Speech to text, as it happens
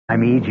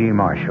I'm E.G.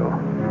 Marshall.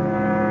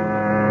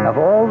 Of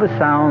all the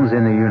sounds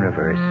in the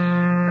universe,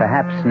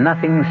 perhaps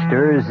nothing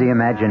stirs the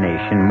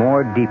imagination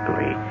more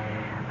deeply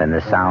than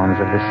the sounds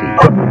of the sea.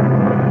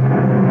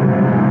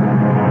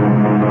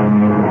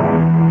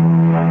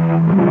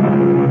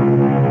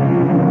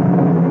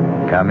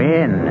 Come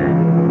in.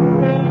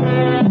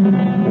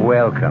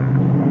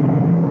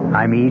 Welcome.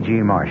 I'm E.G.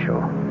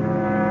 Marshall.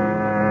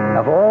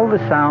 Of all the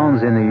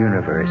sounds in the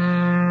universe,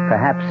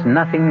 perhaps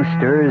nothing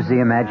stirs the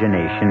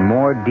imagination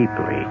more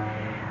deeply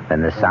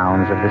than the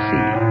sounds of the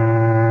sea.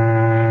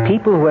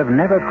 People who have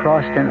never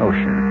crossed an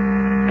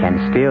ocean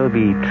can still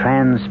be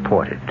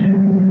transported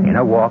in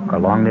a walk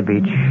along the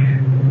beach,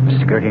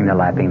 skirting the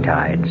lapping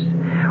tides,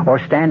 or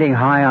standing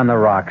high on the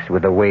rocks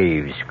with the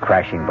waves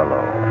crashing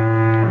below.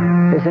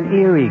 There's an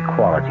eerie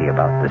quality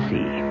about the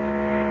sea,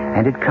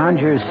 and it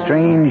conjures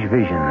strange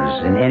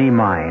visions in any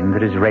mind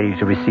that is ready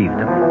to receive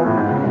them.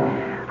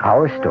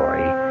 Our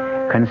story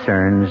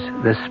concerns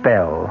the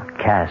spell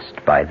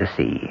cast by the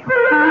sea.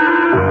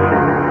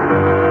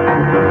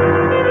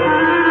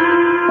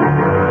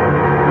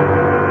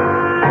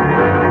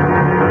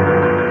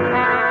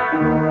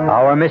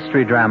 Our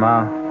mystery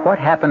drama, What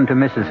Happened to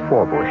Mrs.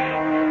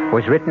 Forbush,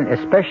 was written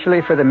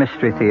especially for the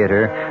Mystery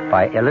Theater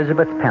by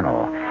Elizabeth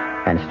Pennell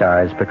and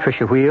stars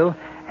Patricia Wheel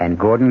and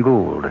Gordon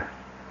Gould.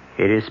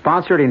 It is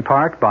sponsored in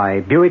part by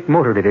Buick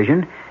Motor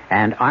Division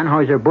and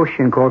Anheuser-Busch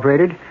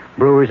Incorporated,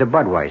 Brewers of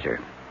Budweiser.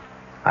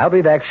 I'll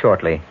be back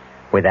shortly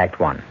with Act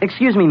One.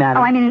 Excuse me,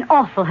 madam. Oh, I'm in an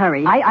awful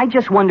hurry. I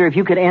just wonder if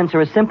you could answer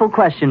a simple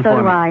question for me.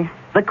 So do I.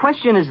 The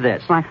question is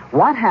this.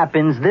 What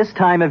happens this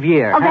time of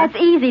year? Oh, that's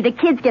easy. The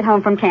kids get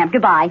home from camp.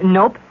 Goodbye.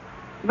 Nope.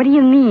 What do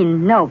you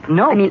mean, nope?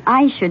 Nope. I mean,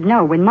 I should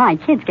know when my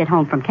kids get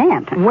home from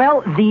camp.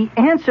 Well, the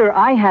answer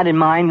I had in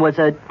mind was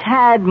a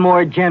tad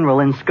more general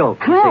in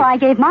scope. Well, I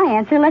gave my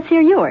answer. Let's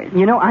hear yours.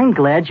 You know, I'm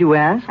glad you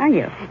asked. Are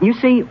you? You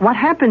see, what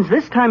happens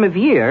this time of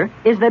year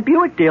is that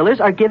Buick dealers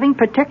are giving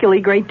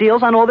particularly great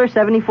deals on all their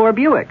 74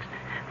 Buicks.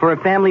 For a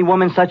family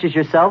woman such as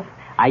yourself,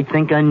 I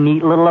think a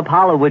neat little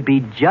Apollo would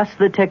be just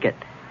the ticket.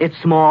 It's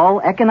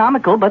small,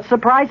 economical, but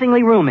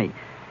surprisingly roomy.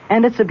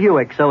 And it's a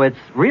Buick, so it's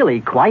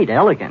really quite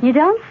elegant. You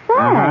don't say.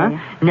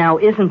 Uh-huh. Now,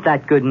 isn't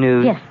that good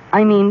news? Yes.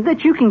 I mean,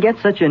 that you can get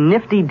such a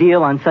nifty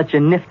deal on such a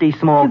nifty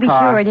small car. To be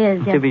sure it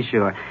is, yes. To be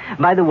sure.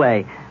 By the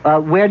way,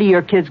 where do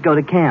your kids go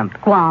to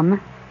camp?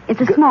 Guam. It's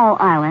a small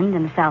island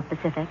in the South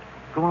Pacific.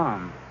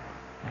 Guam.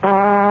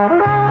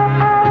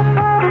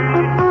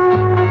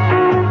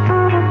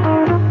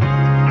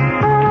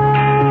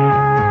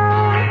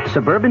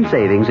 Suburban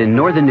Savings in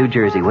northern New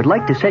Jersey would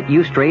like to set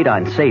you straight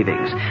on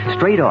savings.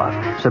 Straight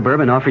off,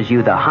 Suburban offers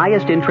you the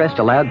highest interest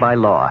allowed by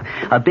law.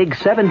 A big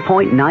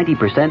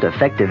 7.90%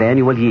 effective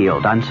annual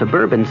yield on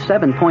Suburban's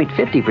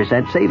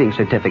 7.50% savings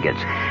certificates.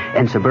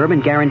 And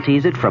Suburban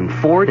guarantees it from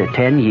 4 to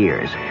 10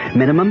 years.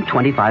 Minimum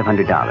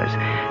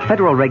 $2,500.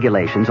 Federal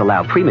regulations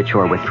allow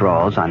premature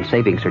withdrawals on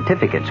savings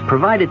certificates,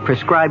 provided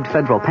prescribed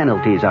federal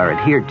penalties are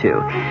adhered to.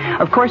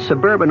 Of course,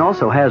 Suburban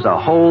also has a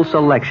whole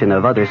selection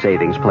of other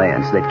savings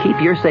plans that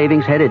keep your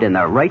savings headed in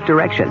the right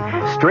direction,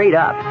 straight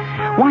up.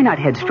 Why not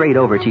head straight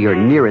over to your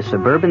nearest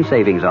Suburban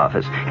Savings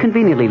office,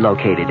 conveniently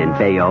located in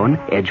Bayonne,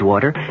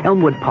 Edgewater,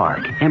 Elmwood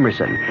Park,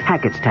 Emerson,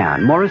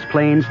 Hackettstown, Morris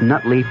Plains,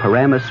 Nutley,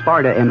 Paramus,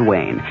 Sparta, and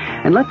Wayne,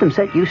 and let them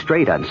set you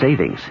straight on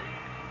savings.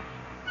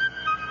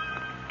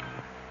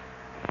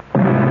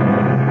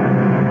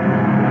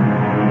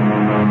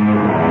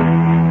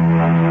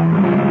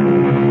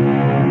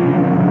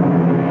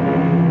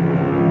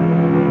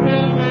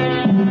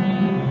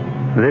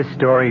 This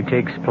story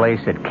takes place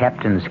at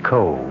Captain's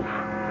Cove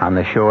on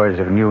the shores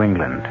of New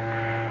England.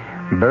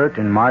 Bert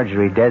and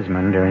Marjorie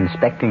Desmond are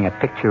inspecting a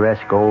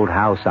picturesque old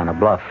house on a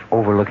bluff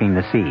overlooking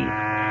the sea.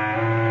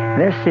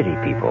 They're city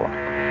people,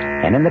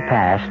 and in the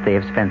past they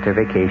have spent their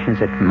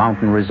vacations at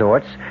mountain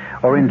resorts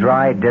or in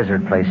dry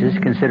desert places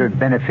considered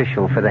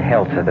beneficial for the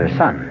health of their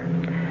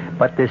son.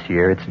 But this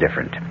year it's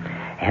different,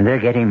 and they're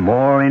getting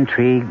more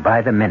intrigued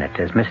by the minute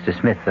as Mr.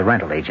 Smith, the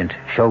rental agent,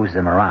 shows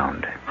them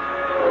around.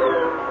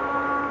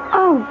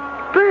 Oh,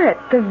 Bert,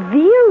 the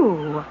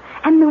view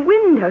and the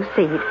window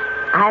seat.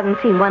 I haven't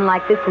seen one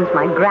like this since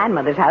my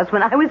grandmother's house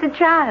when I was a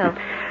child.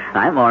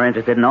 I'm more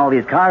interested in all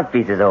these carved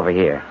pieces over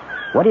here.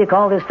 What do you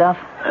call this stuff?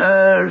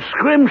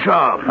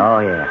 Scrimshaw. Oh,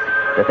 yes.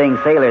 The things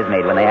sailors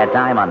made when they had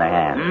time on their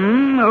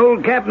hands.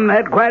 Old Captain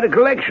had quite a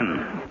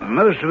collection.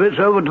 Most of it's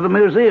over to the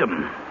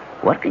museum.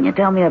 What can you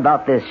tell me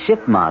about this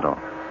ship model?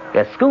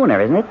 A schooner,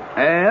 isn't it?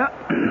 Yeah,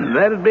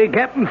 that'd be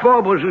Captain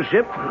Forbush's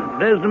ship,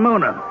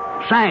 Desdemona.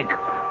 Sank,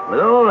 with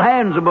all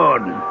hands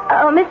aboard.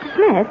 Oh, Mr.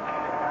 Smith,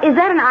 is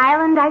that an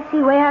island I see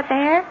way out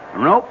there?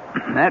 Nope,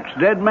 that's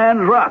Dead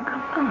Man's Rock.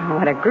 Oh,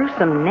 what a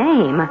gruesome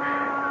name.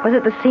 Was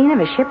it the scene of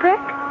a shipwreck?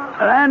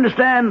 I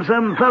understand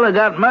some fella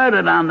got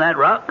murdered on that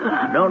rock.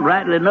 Don't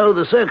rightly know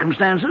the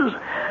circumstances.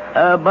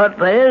 But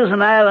there is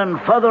an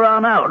island further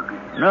on out,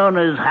 known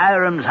as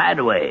Hiram's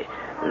Hideaway.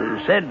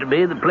 Said to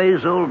be the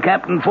place old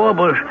Captain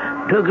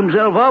Forbush took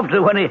himself off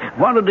to when he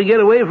wanted to get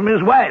away from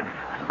his wife.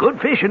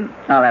 Good fishing.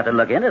 I'll have to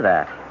look into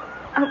that.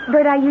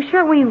 Bert, are you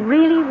sure we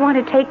really want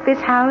to take this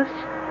house?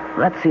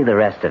 Let's see the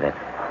rest of it.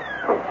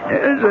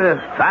 There's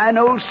a fine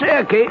old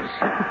staircase.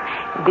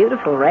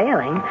 Beautiful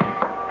railing.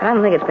 I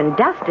don't think it's been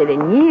dusted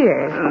in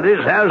years.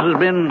 This house has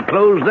been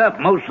closed up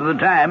most of the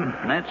time.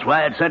 That's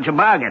why it's such a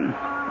bargain.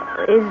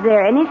 Is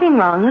there anything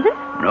wrong with it?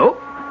 Nope.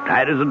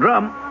 Tight as a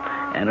drum.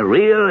 And a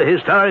real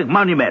historic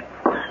monument.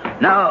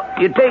 Now,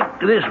 you take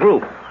this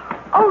room.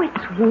 Oh,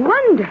 it's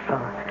wonderful.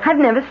 I've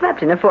never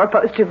slept in a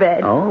four-poster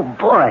bed. Oh,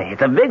 boy.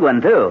 It's a big one,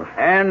 too.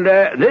 And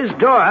this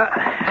door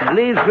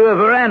leads to a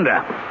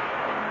veranda.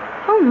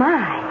 Oh,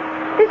 my.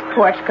 This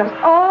porch goes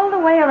all the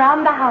way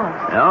around the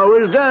house. It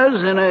always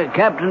does in a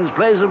captain's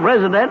place of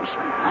residence.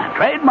 A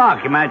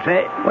trademark, you might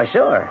say. Well,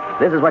 sure.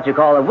 This is what you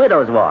call a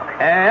widow's walk.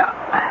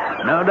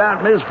 No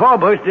doubt Miss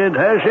Forbush did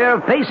her share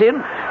of pacing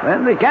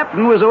when the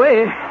captain was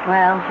away.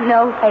 Well,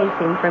 no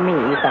pacing for me,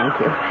 thank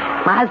you.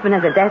 My husband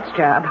has a desk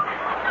job.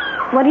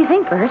 What do you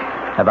think, Bert?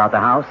 About the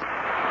house?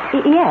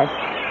 Yes.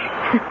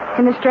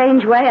 In a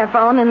strange way, I've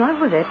fallen in love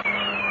with it.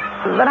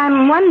 But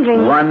I'm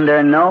wondering...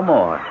 Wonder no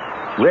more.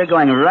 We're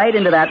going right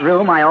into that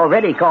room I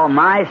already call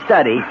my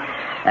study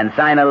and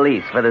sign a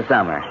lease for the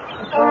summer.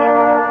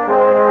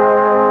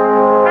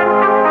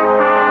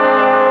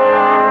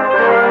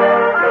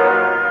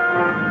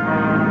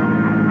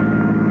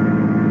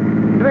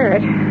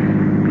 Bert.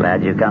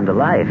 Glad you've come to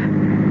life.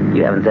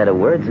 You haven't said a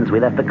word since we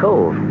left the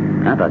cove.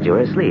 I thought you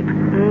were asleep.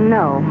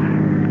 No.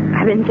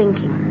 I've been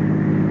thinking.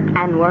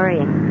 And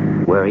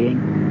worrying.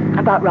 Worrying?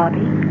 About Robbie.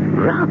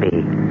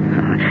 Robbie?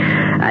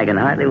 I can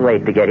hardly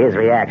wait to get his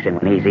reaction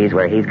when he sees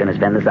where he's going to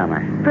spend the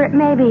summer. Bert,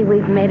 maybe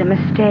we've made a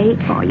mistake.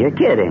 Oh, you're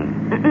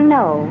kidding.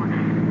 No.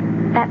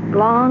 That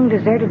long,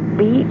 deserted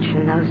beach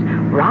and those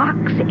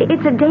rocks,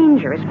 it's a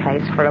dangerous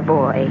place for a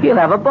boy. You'll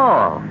have a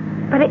ball.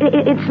 But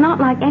it's not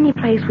like any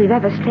place we've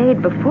ever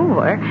stayed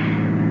before.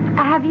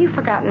 Have you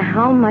forgotten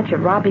how much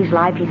of Robbie's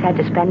life he's had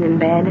to spend in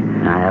bed?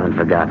 I haven't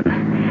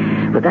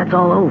forgotten. But that's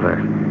all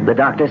over. The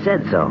doctor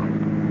said so.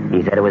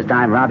 He said it was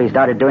time Robbie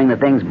started doing the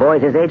things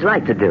boys his age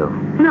like to do.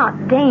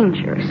 Not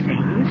dangerous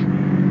things.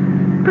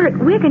 Bert,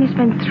 we're going to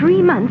spend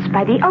 3 months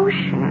by the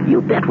ocean.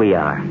 You bet we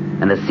are.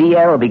 And the sea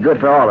air will be good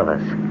for all of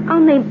us.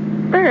 Only,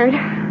 Bert,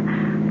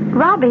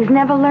 Robbie's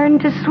never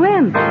learned to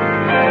swim.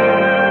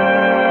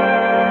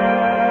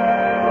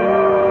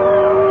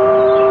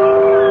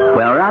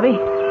 Well, Robbie,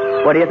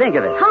 what do you think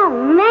of it? Oh,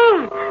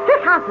 man.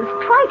 This house is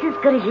twice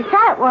as good as you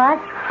thought it was.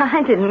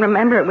 I didn't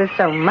remember it was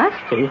so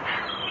musty.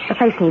 The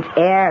place needs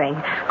airing.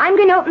 I'm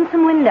going to open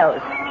some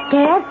windows.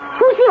 Dad,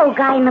 who's the old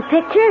guy in the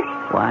picture?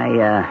 Why,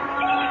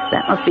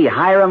 that must be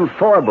Hiram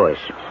Forbush,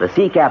 the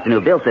sea captain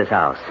who built this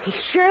house. He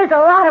sure has a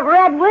lot of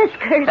red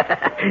whiskers.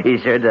 He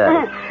sure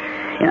does.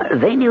 You know,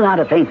 they knew how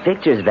to paint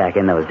pictures back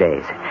in those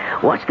days.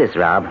 Watch this,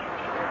 Rob.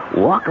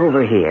 Walk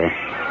over here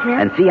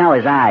and see how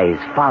his eyes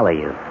follow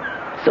you.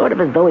 Sort of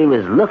as though he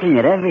was looking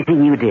at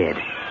everything you did.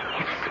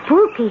 It's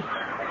spooky.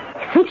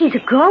 You think he's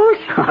a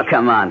ghost? Oh,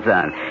 come on,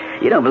 son.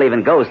 You don't believe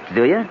in ghosts,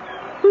 do you?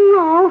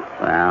 No.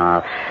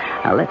 Well,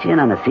 I'll let you in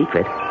on a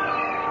secret.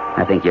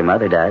 I think your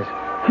mother does.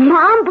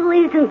 Mom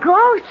believes in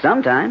ghosts.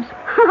 Sometimes.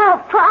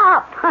 Oh,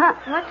 Pop.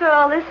 What's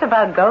all this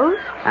about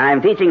ghosts?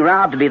 I'm teaching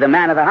Rob to be the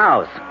man of the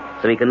house,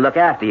 so he can look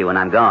after you when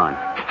I'm gone.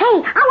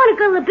 Hey, I want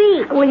to go to the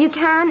beach. Well, you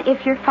can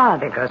if your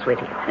father goes with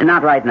you. And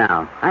not right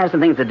now. I have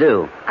some things to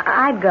do.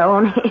 I'd go,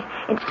 only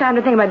it's time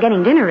to think about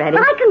getting dinner ready.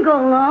 But I can go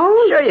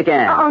alone. Sure you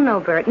can. Oh, no,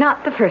 Bert,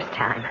 not the first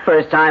time.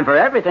 First time for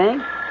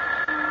everything.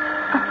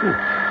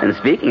 And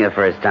speaking of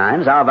first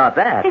times, how about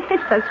that?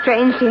 It's so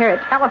strange to hear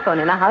a telephone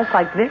in a house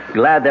like this.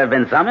 Glad there have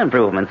been some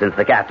improvements since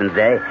the captain's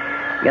day.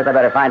 Guess I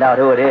better find out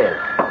who it is.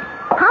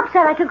 Pop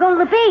said I could go to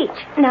the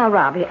beach. Now,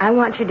 Robbie, I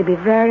want you to be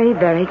very,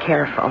 very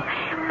careful.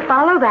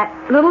 Follow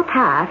that little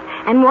path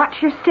and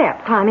watch your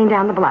step climbing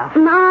down the bluff.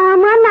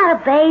 Mom, I'm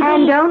not a baby.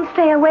 And don't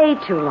stay away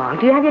too long.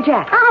 Do you have your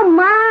jacket? Oh,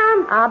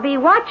 Mom. I'll be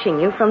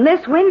watching you from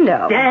this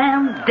window.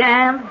 Damn.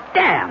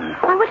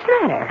 Why, what's the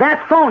matter?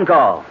 That phone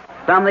call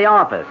from the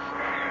office.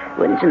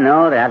 Wouldn't you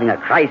know they're having a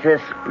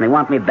crisis and they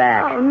want me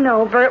back? Oh,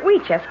 no, Bert, we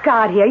just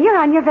got here. You're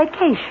on your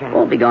vacation.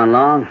 Won't be gone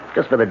long.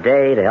 Just for the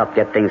day to help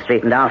get things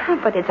straightened out.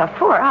 But it's a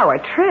 4-hour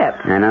trip.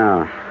 I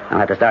know. I'll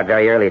have to start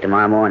very early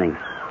tomorrow morning.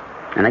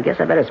 And I guess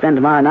I better spend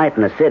tomorrow night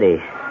in the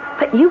city.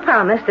 But you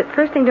promised that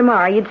first thing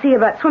tomorrow you'd see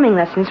about swimming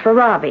lessons for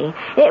Robbie.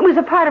 It was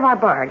a part of our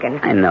bargain.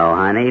 I know,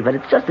 honey, but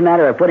it's just a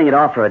matter of putting it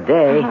off for a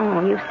day.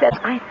 Oh, you said...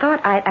 I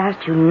thought I'd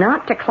asked you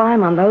not to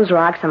climb on those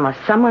rocks unless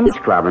someone...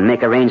 Beach club and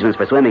make arrangements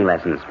for swimming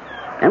lessons.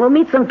 And we'll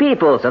meet some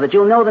people so that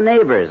you'll know the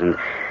neighbors, and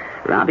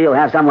Robbie will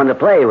have someone to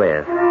play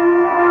with.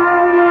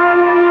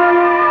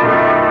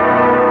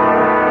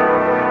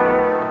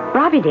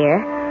 Robbie, dear,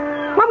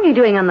 what were you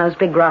doing on those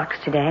big rocks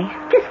today?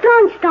 Just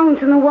throwing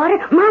stones in the water.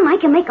 Mom, I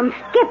can make them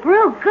skip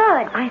real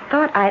good. I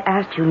thought I'd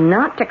asked you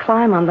not to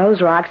climb on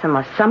those rocks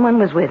unless someone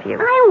was with you.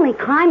 I only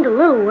climbed a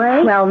little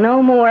way. Well,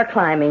 no more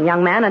climbing,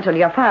 young man, until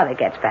your father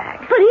gets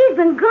back. But he's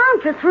been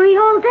gone for 3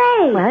 whole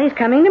days. Well, he's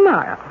coming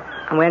tomorrow.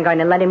 And we're going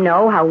to let him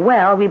know how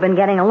well we've been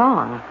getting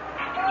along.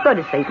 Go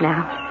to sleep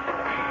now.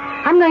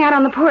 I'm going out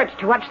on the porch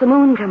to watch the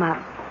moon come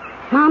up.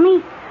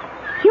 Mommy,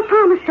 you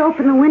promised to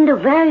open the window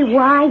very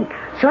wide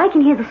so I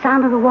can hear the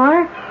sound of the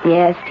water?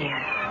 Yes, dear.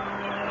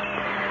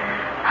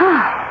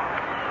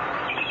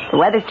 The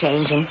weather's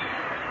changing.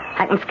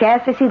 I can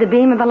scarcely see the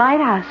beam of the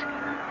lighthouse.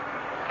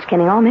 It's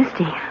getting all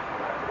misty.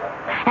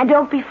 And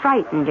don't be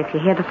frightened if you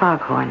hear the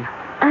foghorn.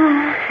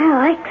 I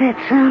like that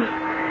sound.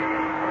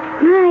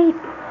 Night.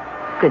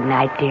 Good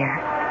night, dear.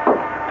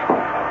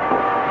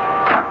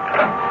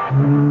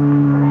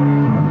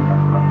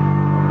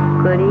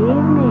 Good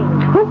evening.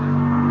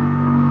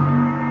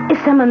 Is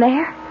someone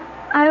there?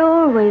 I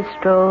always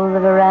stroll the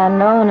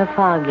veranda on a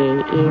foggy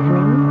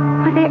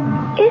evening. Well, there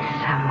is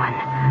someone.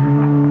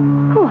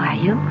 Who are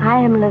you? I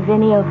am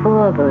Lavinia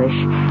Forbush,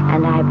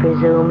 and I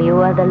presume you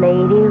are the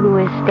lady who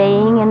is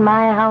staying in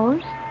my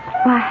house?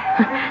 Why,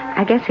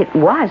 I guess it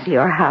was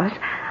your house.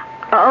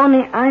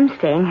 Only I'm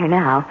staying here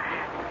now.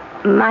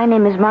 My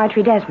name is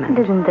Marjorie Desmond.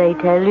 Didn't they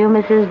tell you,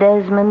 Mrs.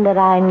 Desmond, that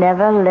I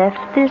never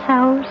left this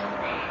house?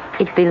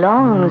 It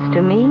belongs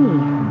to me.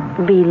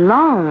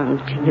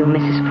 Belongs to you,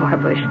 Mrs.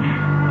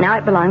 Forbush. Now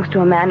it belongs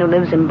to a man who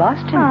lives in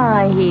Boston.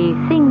 Ah, he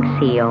thinks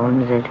he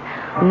owns it.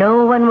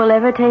 No one will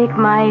ever take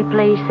my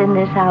place in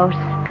this house.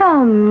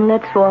 Come,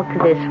 let's walk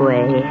this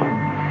way.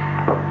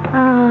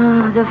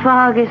 Ah, the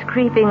fog is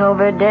creeping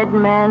over Dead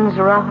Man's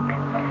Rock.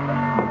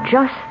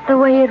 Just the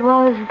way it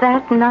was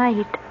that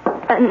night.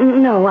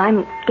 No,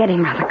 I'm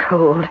getting rather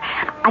cold.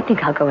 I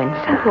think I'll go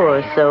inside.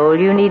 Poor soul,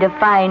 you need a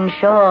fine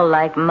shawl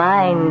like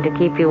mine to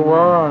keep you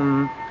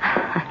warm.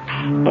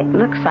 It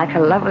looks like a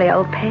lovely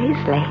old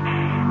paisley.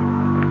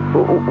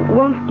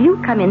 Won't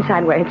you come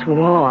inside where it's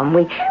warm?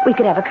 We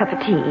could have a cup of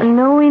tea.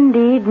 No,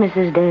 indeed,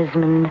 Mrs.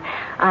 Desmond.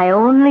 I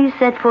only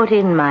set foot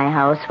in my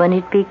house when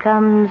it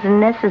becomes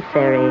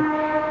necessary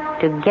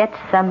to get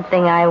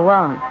something I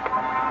want.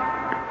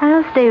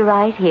 I'll stay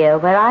right here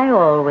where I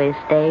always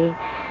stay,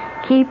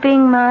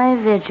 keeping my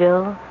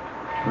vigil.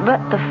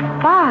 But the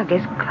fog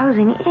is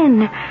closing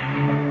in.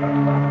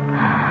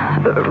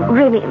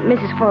 Really,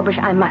 Mrs. Forbush,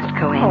 I must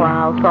go in. Oh,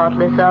 how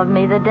thoughtless of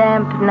me. The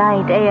damp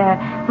night air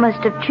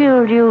must have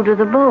chilled you to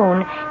the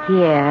bone.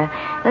 Here,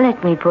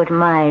 let me put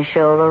my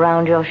shawl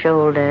around your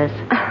shoulders.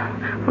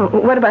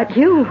 What about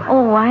you?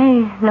 Oh,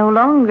 I no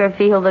longer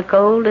feel the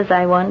cold as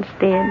I once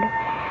did.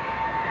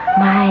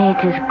 My,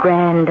 it is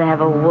grand to have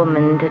a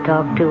woman to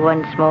talk to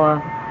once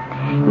more.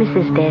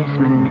 Mrs.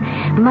 Desmond,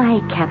 my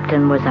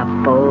captain was a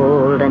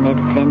bold and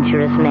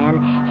adventurous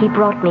man. He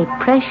brought me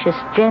precious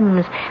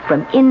gems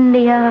from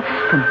India,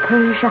 from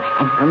Persia,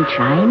 and from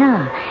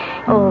China.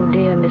 Oh,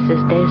 dear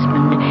Mrs.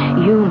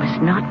 Desmond, you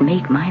must not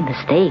make my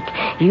mistake.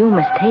 You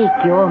must take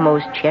your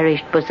most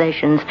cherished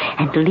possessions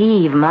and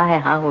leave my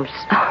house.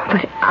 Oh,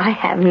 but I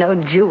have no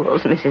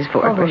jewels, Mrs.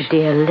 Forbush. Oh,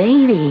 dear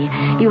lady,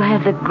 you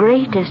have the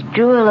greatest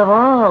jewel of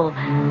all,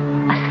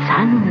 a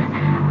son.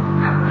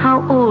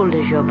 How old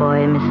is your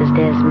boy, Mrs.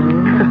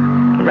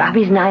 Desmond?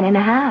 Robbie's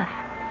 9.5.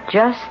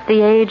 Just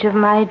the age of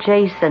my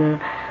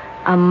Jason.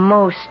 A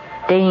most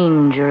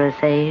dangerous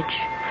age.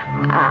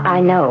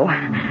 I know.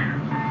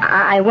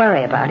 I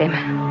worry about him.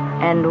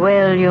 And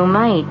well, you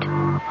might.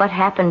 What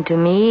happened to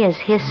me is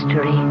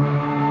history.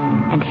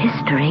 And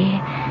history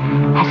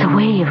has a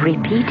way of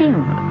repeating.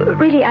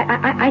 Really,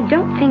 I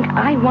don't think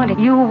I want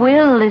to... You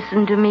will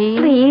listen to me.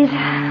 Please.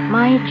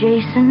 My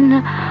Jason,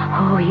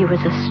 oh, he was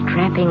a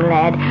strapping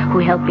lad who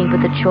helped me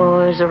with the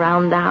chores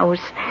around the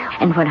house.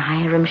 And when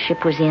Hiram's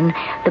ship was in,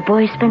 the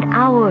boy spent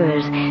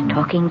hours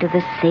talking to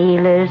the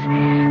sailors,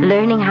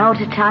 learning how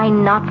to tie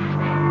knots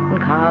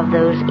and carve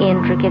those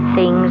intricate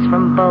things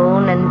from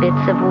bone and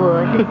bits of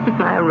wood.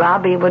 My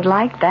Robbie would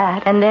like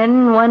that. And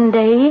then one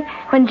day,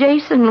 when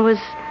Jason was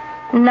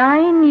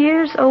 9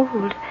 years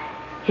old,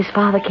 his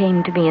father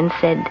came to me and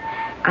said,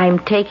 I'm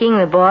taking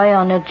the boy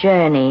on a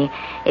journey.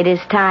 It is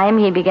time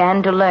he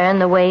began to learn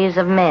the ways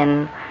of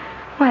men.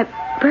 Why,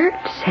 Bert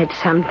said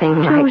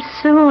something like... Too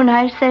soon,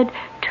 I said,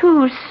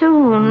 too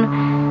soon.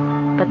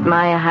 But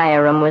my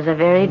Hiram was a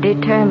very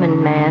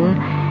determined man,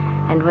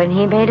 and when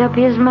he made up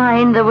his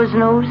mind, there was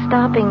no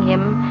stopping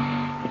him.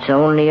 It's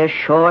only a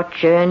short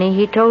journey,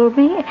 he told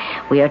me.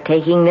 We are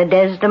taking the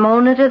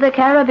Desdemona to the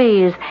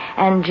Caribbees,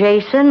 and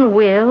Jason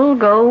will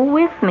go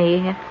with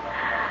me.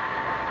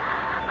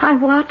 I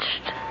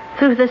watched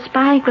through the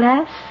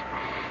spyglass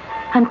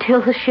until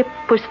the ship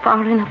was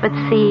far enough at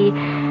sea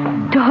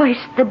to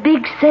hoist the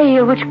big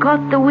sail which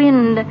caught the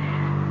wind.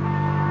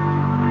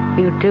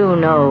 You do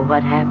know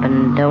what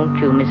happened, don't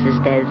you, Mrs.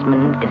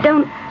 Desmond?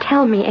 Don't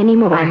tell me any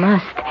more. I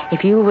must,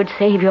 if you would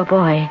save your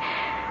boy.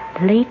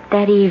 Late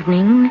that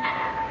evening,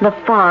 the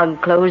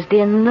fog closed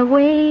in the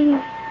way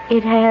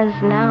it has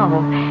now.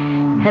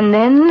 And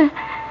then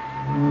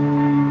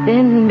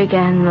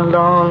began the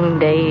long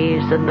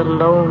days and the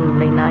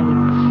lonely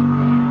nights.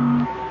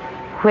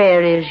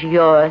 Where is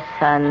your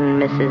son,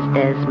 Mrs.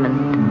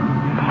 Desmond?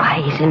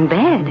 Why, he's in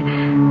bed.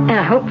 And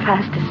I hope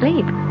fast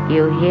asleep.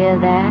 You hear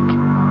that?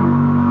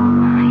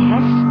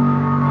 Yes.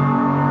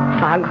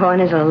 Foghorn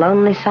is a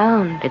lonely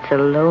sound. It's a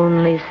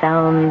lonely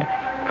sound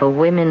for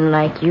women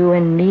like you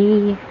and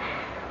me.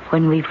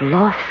 when we've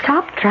lost...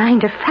 Stop trying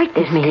to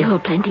frighten me. There's still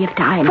plenty of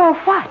time. For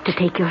what? To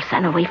take your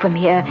son away from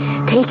here.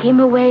 Take him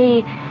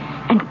away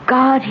and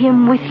guard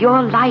him with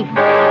your life.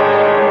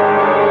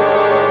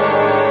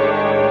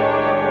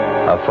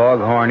 A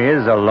foghorn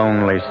is a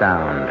lonely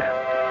sound,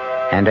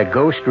 and a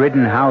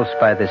ghost-ridden house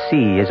by the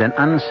sea is an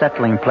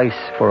unsettling place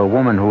for a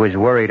woman who is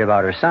worried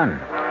about her son.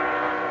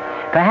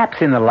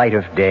 Perhaps in the light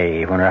of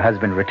day, when her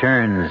husband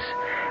returns,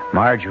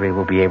 Marjorie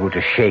will be able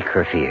to shake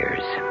her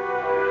fears.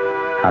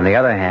 On the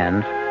other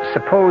hand,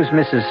 suppose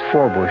Mrs.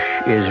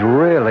 Forbush is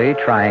really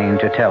trying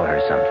to tell her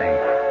something.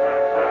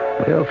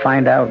 We'll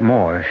find out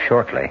more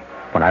shortly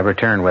when I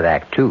return with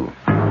Act 2.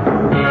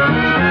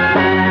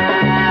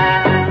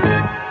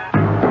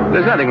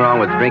 There's nothing wrong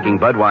with drinking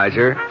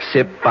Budweiser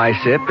sip by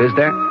sip, is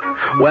there?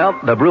 Well,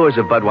 the brewers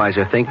of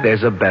Budweiser think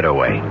there's a better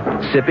way.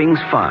 Sipping's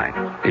fine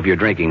if you're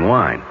drinking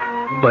wine.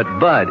 But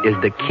Bud is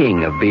the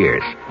king of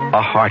beers,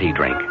 a hearty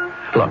drink.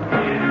 Look,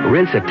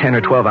 rinse a 10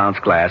 or 12-ounce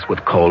glass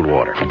with cold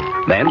water.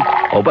 Then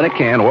open a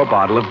can or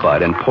bottle of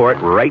Bud and pour it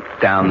right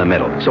down the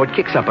middle so it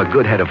kicks up a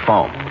good head of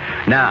foam.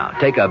 Now,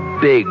 take a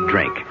big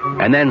drink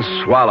and then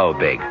swallow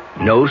big.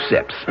 No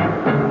sips.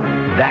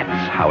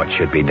 That's how it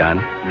should be done.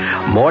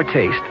 More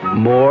taste,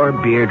 more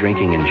beer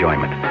drinking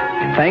enjoyment.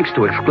 Thanks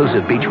to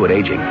exclusive Beechwood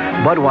aging,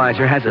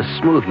 Budweiser has a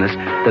smoothness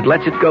that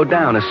lets it go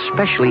down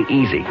especially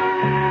easy.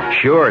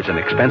 Sure, it's an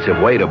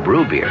expensive way to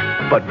brew beer,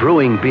 but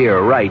brewing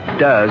beer right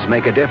does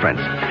make a difference.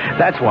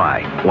 That's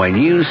why, when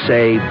you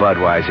say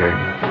Budweiser,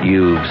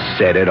 you've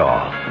said it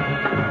all.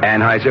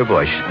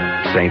 Anheuser-Busch,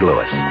 St.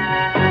 Louis.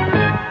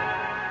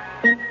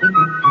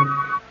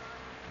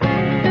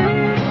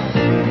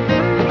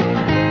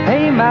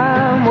 Hey,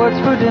 Mom, what's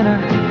for dinner?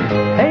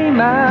 Hey,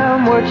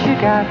 Mom, what you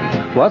got?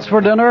 What's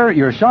for dinner?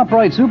 Your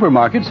ShopRite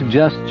supermarket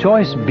suggests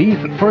choice beef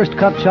first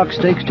cut chuck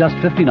steaks just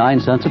 59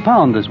 cents a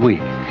pound this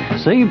week.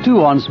 Save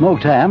 2 on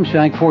smoked ham,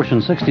 shank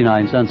portion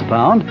 69 cents a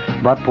pound,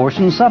 butt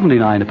portion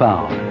 79 a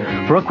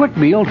pound. For a quick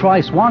meal,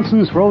 try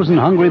Swanson's Frozen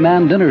Hungry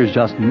Man dinners,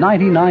 just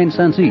 99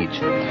 cents each.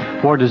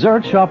 For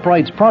dessert,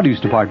 ShopRite's produce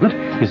department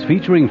is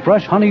featuring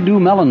fresh honeydew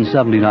melons,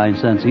 79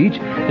 cents each.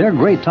 They're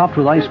great topped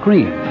with ice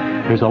cream.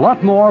 There's a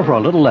lot more for a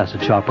little less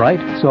at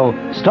ShopRite, so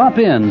stop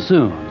in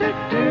soon.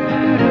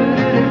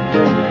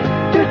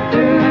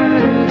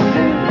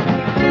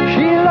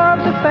 She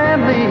loves the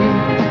family.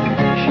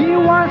 She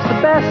wants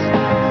the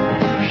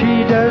best.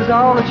 She does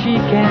all that she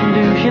can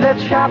do. She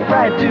lets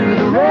ShopRite do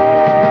the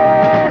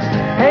rest.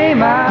 Hey,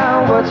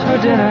 Ma, what's for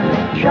dinner?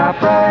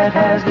 ShopRite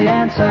has the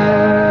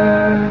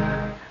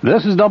answer.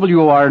 This is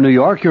WOR New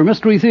York, your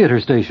Mystery Theater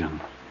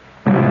station.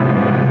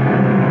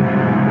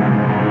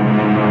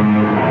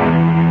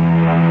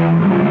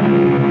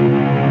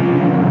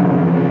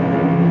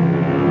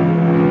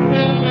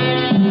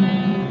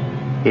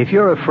 If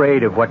you're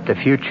afraid of what the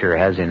future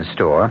has in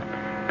store,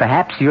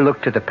 perhaps you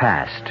look to the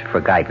past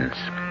for guidance.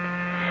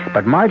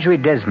 But Marjorie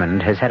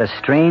Desmond has had a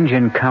strange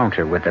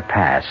encounter with the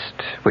past,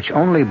 which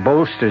only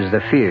bolsters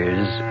the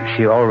fears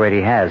she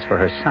already has for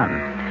her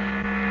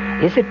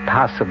son. Is it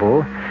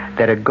possible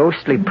that a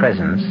ghostly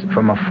presence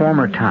from a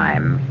former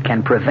time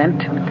can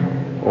prevent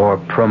or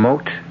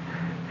promote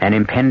an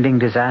impending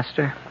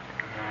disaster?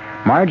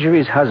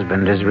 Marjorie's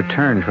husband has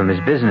returned from his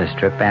business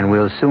trip, and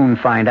we'll soon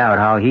find out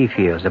how he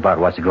feels about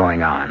what's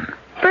going on.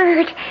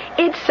 Bert,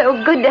 it's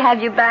so good to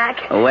have you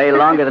back. Way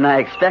longer than I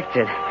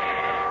expected.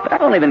 But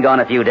I've only been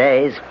gone a few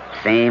days.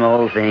 Same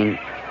old thing.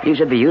 You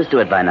should be used to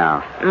it by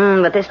now.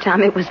 But this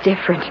time it was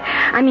different.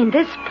 I mean,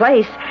 this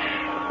place...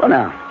 Well,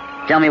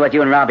 now, tell me what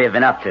you and Robbie have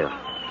been up to.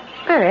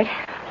 Bert,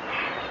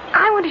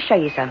 I want to show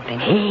you something.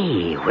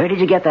 Hey, where did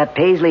you get that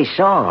paisley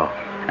shawl?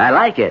 I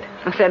like it.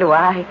 So do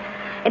I.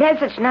 It has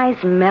such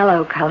nice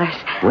mellow colors.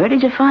 Where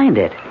did you find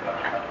it?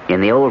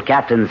 In the old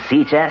captain's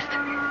sea chest?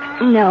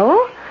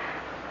 No.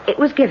 It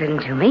was given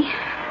to me.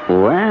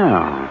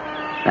 Well,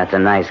 that's a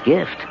nice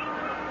gift.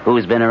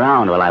 Who's been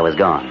around while I was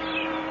gone?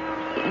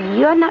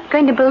 You're not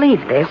going to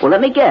believe this. Well,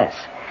 let me guess.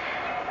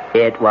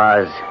 It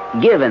was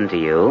given to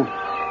you,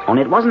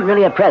 only it wasn't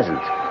really a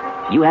present.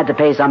 You had to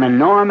pay some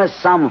enormous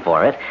sum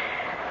for it,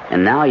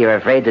 and now you're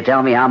afraid to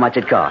tell me how much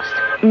it cost.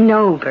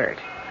 No, Bert.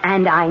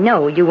 And I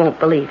know you won't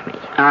believe me.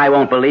 I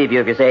won't believe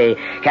you if you say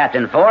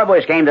Captain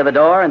Forbush came to the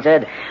door and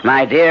said,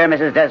 "My dear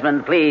Mrs.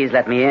 Desmond, please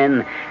let me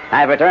in.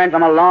 I've returned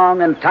from a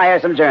long and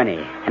tiresome journey,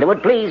 and it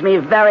would please me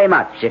very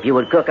much if you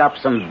would cook up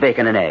some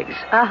bacon and eggs."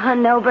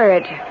 No,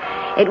 Bert.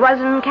 It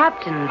wasn't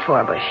Captain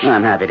Forbush.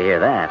 I'm happy to hear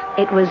that.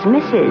 It was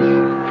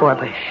Mrs.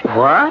 Forbush.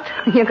 What?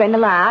 You're going to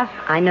laugh.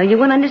 I know you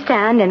won't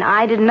understand, and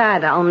I didn't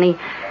either, only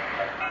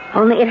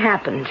it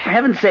happened. For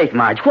heaven's sake,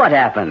 Marge, what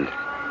happened?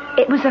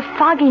 It was a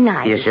foggy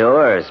night. You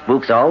sure?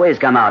 Spooks always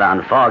come out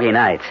on foggy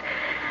nights.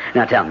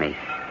 Now tell me,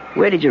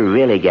 where did you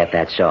really get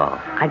that shawl?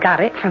 I got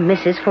it from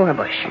Mrs.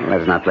 Forbush.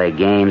 Let's not play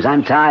games.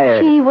 I'm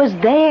tired. She was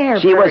there.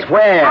 She was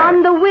where?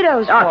 On the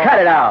widow's Oh, ball. cut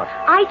it out.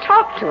 I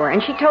talked to her,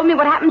 and she told me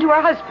what happened to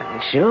her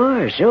husband.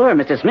 Sure.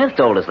 Mr. Smith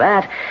told us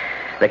that.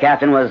 The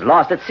captain was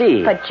lost at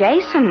sea. But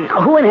Jason...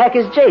 Who in heck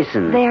is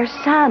Jason? Their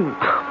son.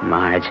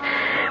 Marge,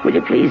 would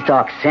you please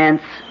talk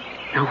sense?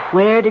 Now,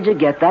 where did you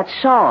get that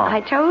shawl?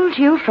 I told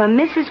you from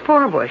Mrs.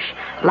 Forbush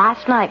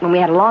last night when we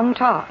had a long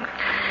talk.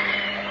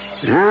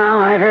 Now,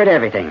 I've heard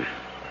everything.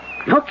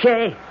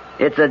 Okay,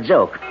 it's a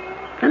joke.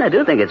 And I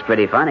do think it's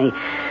pretty funny.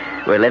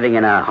 We're living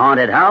in a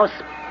haunted house,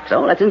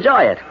 so let's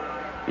enjoy it.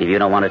 If you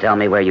don't want to tell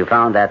me where you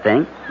found that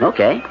thing,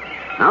 okay.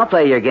 I'll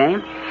play your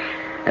game.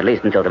 At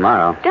least until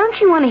tomorrow. Don't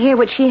you want to hear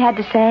what she had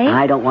to say?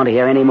 I don't want to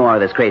hear any more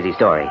of this crazy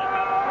story.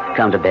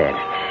 Come to bed.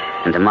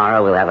 And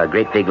tomorrow we'll have a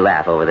great big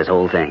laugh over this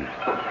whole thing.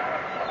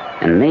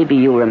 And maybe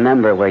you'll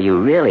remember where you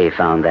really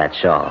found that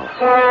shawl.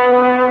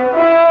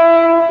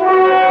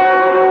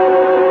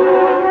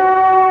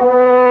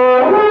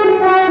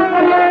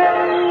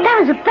 That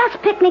was the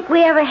best picnic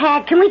we ever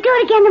had. Can we do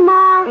it again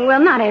tomorrow? Well,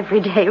 not every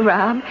day,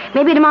 Rob.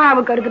 Maybe tomorrow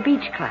we'll go to the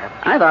beach club.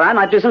 I thought I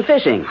might do some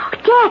fishing.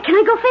 Dad, can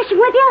I go fishing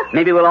with you?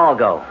 Maybe we'll all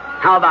go.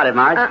 How about it,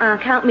 Marge?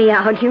 Count me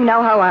out. You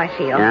know how I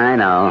feel. I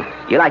know.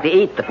 You like to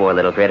eat the poor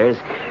little critters,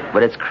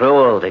 but it's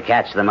cruel to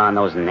catch them on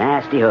those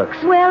nasty hooks.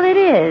 Well, it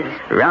is.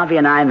 Robbie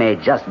and I may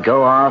just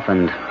go off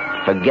and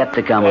forget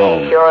to come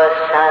home. Take your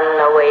son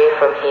away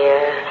from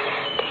here.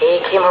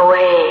 Take him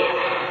away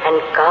and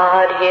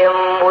guard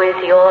him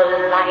with your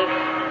life.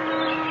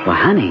 Well,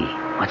 honey,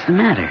 what's the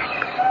matter?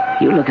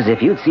 You look as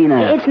if you'd seen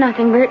a... It's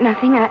nothing, Bert,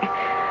 nothing.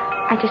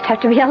 I just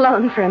have to be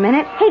alone for a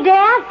minute. Hey,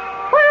 Dad,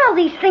 what are all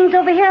these things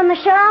over here on the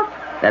shelf?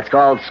 That's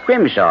called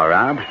scrimshaw,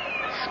 Rob.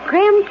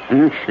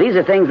 Scrim? These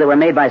are things that were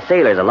made by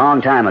sailors a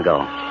long time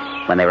ago.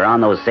 When they were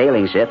on those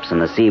sailing ships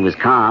and the sea was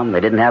calm,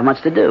 they didn't have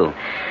much to do.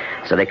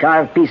 So they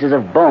carved pieces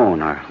of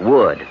bone or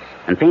wood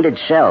and painted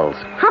shells.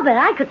 I'll bet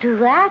I could do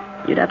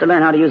that. You'd have to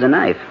learn how to use a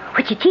knife.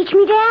 Would you teach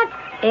me, Dad?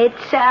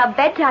 It's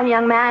bedtime,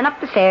 young man. Up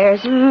the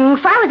stairs. If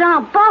I was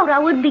on a boat, I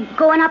wouldn't be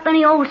going up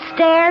any old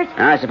stairs.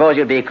 I suppose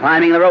you'd be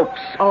climbing the ropes.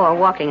 Or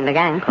walking in the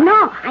gangplank.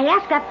 No, I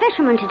asked that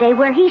fisherman today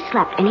where he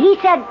slept, and he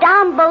said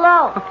down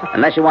below.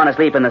 Unless you want to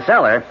sleep in the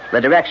cellar,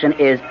 the direction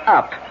is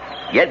up.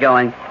 Get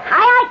going.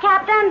 Aye,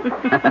 Captain.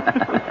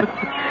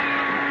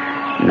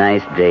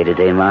 Nice day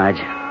today, Marge.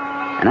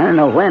 And I don't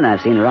know when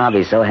I've seen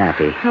Robbie so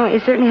happy. Oh,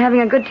 he's certainly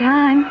having a good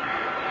time.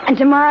 And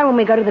tomorrow when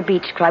we go to the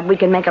beach club, we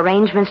can make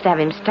arrangements to have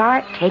him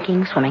start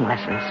taking swimming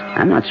lessons.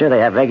 I'm not sure they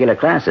have regular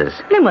classes.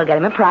 Then we'll get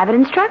him a private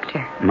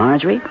instructor.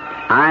 Marjorie,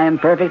 I am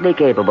perfectly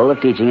capable of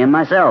teaching him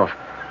myself.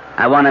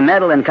 I won a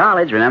medal in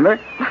college, remember?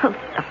 Well,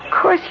 of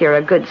course you're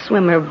a good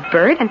swimmer,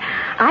 Bert. And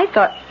I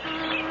thought...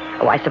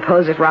 Oh, I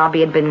suppose if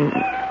Robbie had been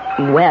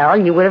well,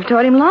 you would have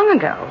taught him long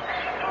ago.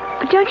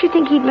 But don't you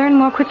think he'd learn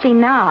more quickly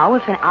now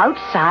if an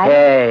outside...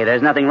 Hey,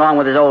 there's nothing wrong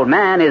with his old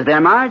man, is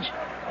there, Marge?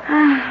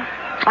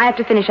 I have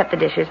to finish up the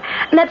dishes.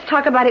 Let's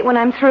talk about it when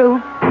I'm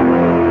through.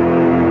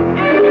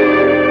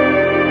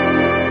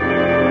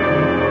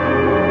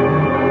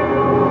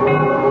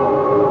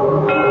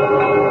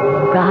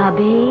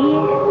 Robbie?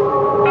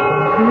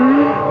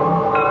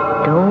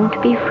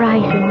 Don't be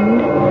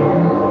frightened.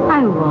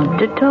 I want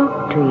to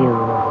talk to you.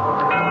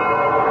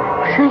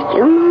 Such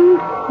a mom?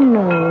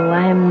 No,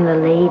 I'm the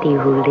lady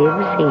who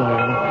lives here.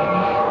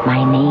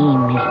 My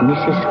name is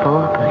Mrs.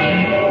 Forbush.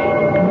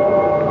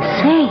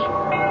 Say,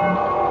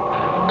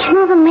 do you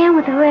know the man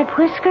with the red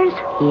whiskers?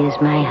 He is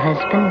my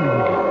husband.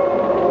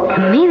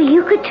 Maybe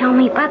you could tell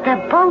me about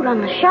that boat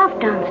on the shelf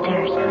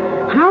downstairs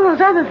and all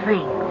those other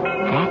things.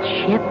 That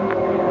ship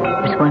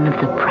was one of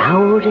the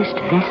proudest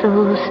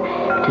vessels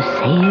to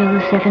sail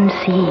the seven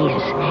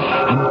seas,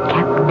 and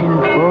Captain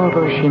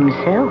Forbush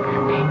himself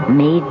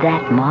made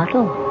that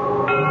model.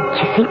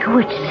 You think it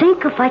would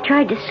sink if I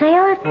tried to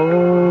sail it?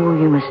 Oh,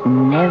 you must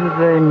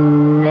never,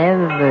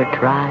 never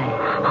try.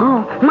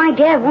 Oh, my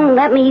dad won't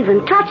let me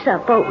even touch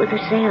that boat with the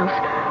sails.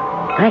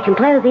 But I can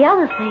play with the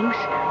other things.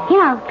 You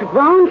know, the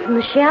bones and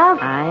the shells.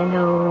 I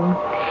know.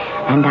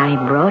 And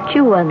I brought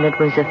you one that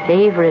was a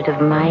favorite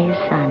of my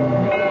son.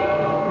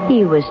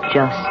 He was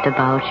just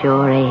about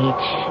your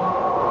age.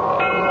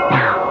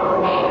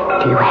 Now,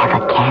 do you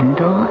have a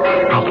candle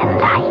I can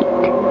light?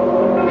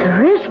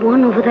 There is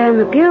one over there in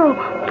the bureau,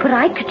 but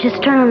I could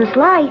just turn on this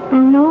light.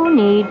 No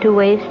need to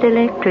waste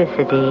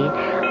electricity.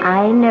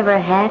 I never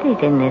had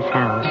it in this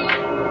house.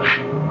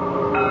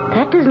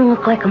 That doesn't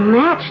look like a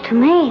match to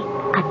me.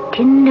 A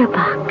tinder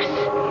box.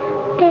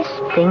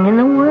 Best thing in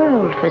the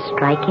world for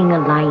striking a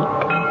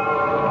light.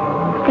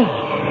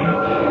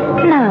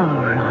 There.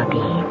 Now,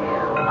 Robbie,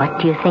 what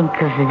do you think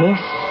of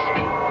this?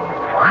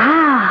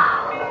 Wow.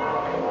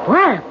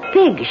 What a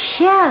big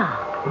shell.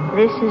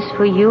 This is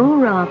for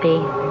you,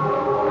 Robbie.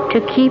 To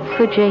keep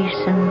for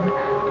Jason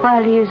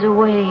while he is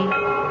away.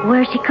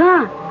 Where's he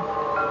gone?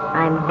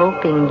 I'm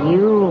hoping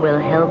you will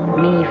help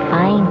me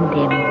find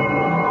him.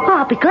 Oh,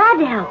 I'll be glad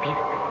to help you.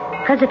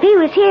 Because if he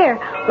was here,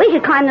 we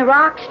could climb the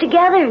rocks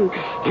together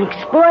and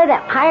explore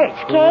that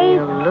pirate's cave.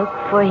 We'll look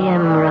for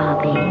him,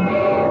 Robbie.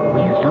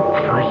 We'll look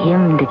for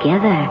him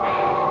together.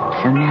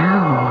 So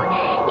now,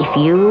 if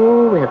you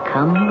will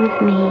come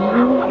with me...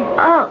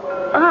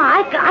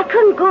 I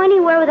couldn't go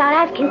anywhere without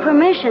asking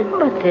permission.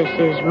 But this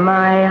is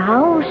my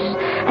house,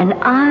 and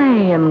I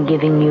am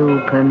giving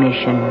you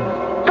permission.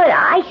 But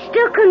I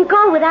still couldn't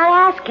go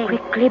without asking.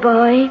 Quickly,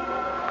 boy.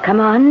 Come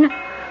on.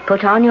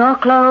 Put on your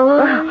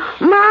clothes.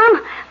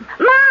 Mom!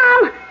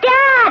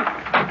 Dad!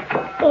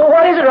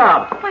 What is it,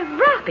 Rob? Why,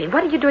 Robbie,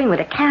 what are you doing with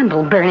a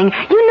candle burning?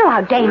 You know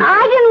how dangerous.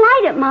 I didn't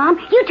light it, Mom.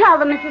 You tell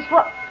them, Mrs.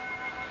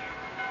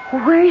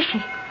 Where is she?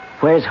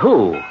 Where's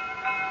who?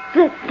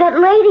 That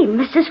lady,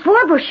 Mrs.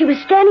 Forbush. She was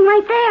standing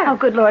right there. Oh,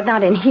 good Lord,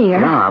 not in here.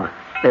 Rob,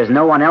 there's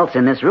no one else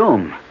in this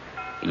room.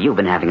 You've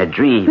been having a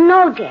dream.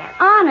 No, Dad.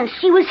 Honest,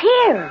 she was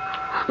here.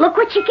 Look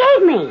what she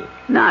gave me.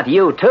 Not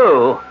you,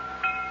 too.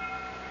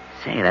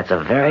 Say, that's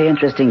a very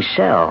interesting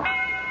shell.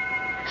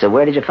 So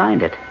where did you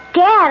find it?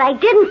 Dad, I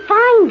didn't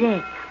find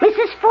it.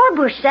 Mrs.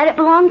 Forbush said it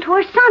belonged to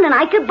her son and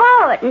I could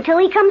borrow it until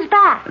he comes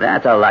back.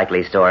 That's a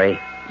likely story.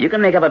 You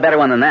can make up a better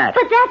one than that.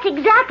 But that's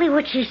exactly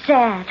what she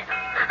said.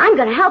 I'm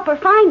going to help her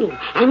find him.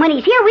 And when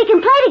he's here, we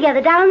can play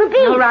together down on the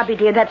beach. No, Robbie,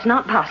 dear, that's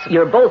not possible.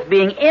 You're both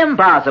being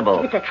impossible.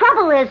 But the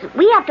trouble is,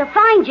 we have to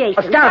find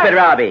Jason. Oh, stop it,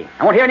 Robbie.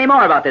 I won't hear any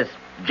more about this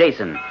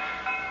Jason.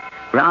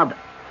 Rob,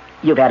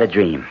 you've had a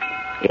dream.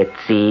 It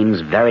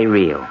seems very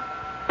real.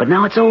 But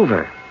now it's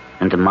over.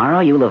 And tomorrow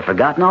you'll have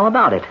forgotten all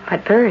about it.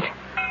 But, Bert,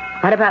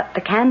 what about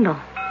the candle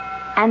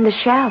and the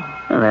shell?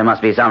 Well, there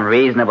must be some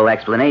reasonable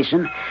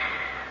explanation.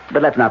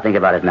 But let's not think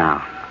about it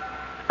now.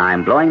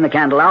 I'm blowing the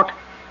candle out,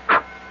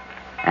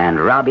 and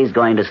Robbie's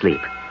going to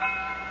sleep.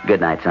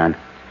 Good night, son.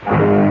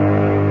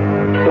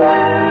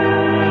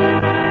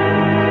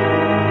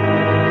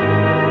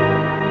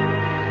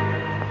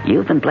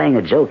 You've been playing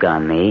a joke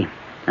on me,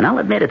 and I'll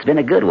admit it's been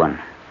a good one.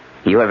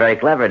 You were very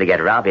clever to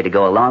get Robbie to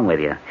go along with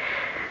you.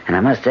 And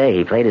I must say,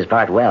 he played his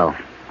part well.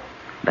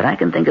 But I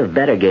can think of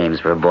better games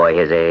for a boy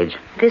his age.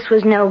 This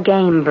was no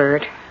game,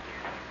 Bert.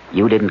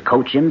 You didn't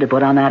coach him to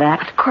put on that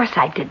act? Of course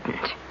I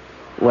didn't.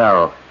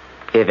 Well,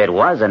 if it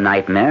was a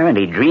nightmare and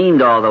he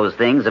dreamed all those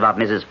things about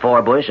Mrs.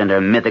 Forbush and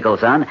her mythical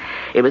son,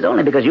 it was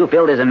only because you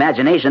filled his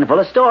imagination full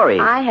of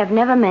stories. I have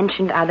never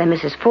mentioned either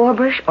Mrs.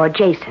 Forbush or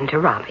Jason to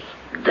Robbie.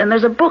 Then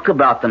there's a book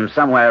about them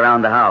somewhere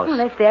around the house. Well,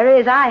 if there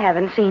is, I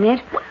haven't seen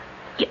it.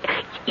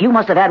 You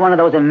must have had one of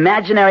those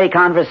imaginary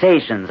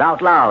conversations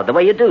out loud, the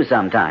way you do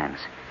sometimes.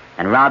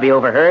 And Robbie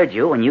overheard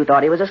you and you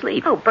thought he was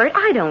asleep. Oh, Bert,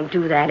 I don't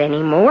do that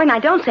anymore, and I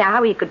don't see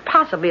how he could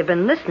possibly have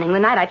been listening the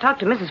night I talked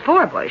to Mrs.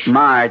 Forbush.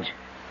 Marge,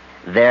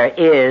 there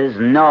is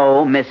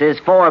no Mrs.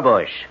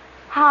 Forbush.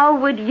 How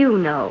would you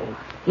know?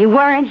 You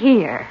weren't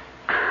here.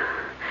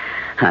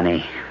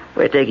 Honey,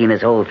 we're taking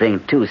this whole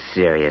thing too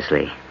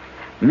seriously.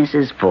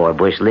 Mrs.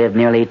 Forbush lived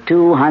nearly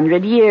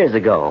 200 years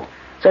ago,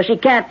 so she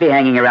can't be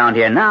hanging around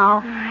here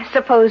now. I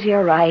suppose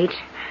you're right.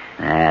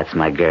 That's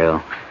my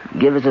girl.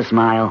 Give us a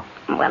smile.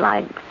 Well,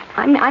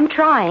 I'm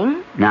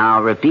trying.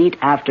 Now repeat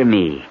after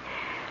me.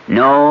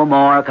 No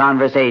more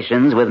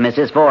conversations with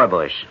Mrs.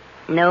 Forbush.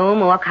 No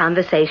more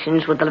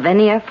conversations with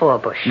Lavinia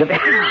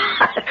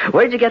Forbush.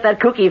 Where'd you get that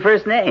kooky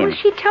first name? Well,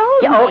 she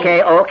told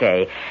me.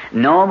 Okay.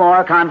 No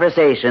more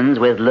conversations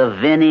with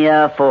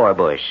Lavinia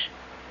Forbush.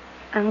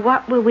 And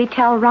what will we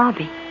tell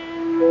Robbie?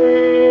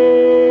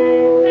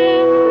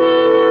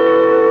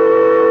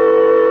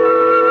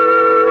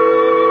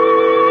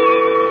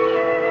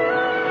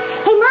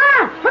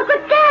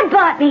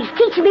 He's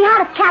teaching me how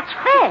to catch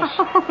fish.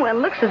 Oh, well, it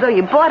looks as though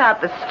you bought out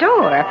the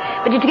store.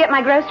 But did you get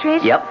my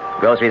groceries? Yep,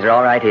 groceries are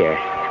all right here.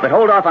 But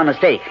hold off on the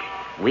steak.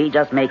 We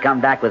just may come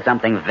back with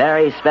something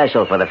very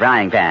special for the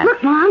frying pan.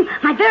 Look, Mom,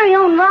 my very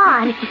own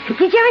rod.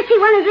 Did you ever see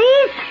one of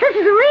these? This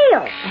is a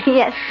reel.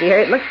 Yes, dear,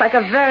 it looks like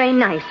a very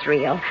nice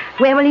reel.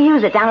 Where will you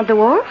use it, down at the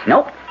wharf?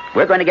 Nope.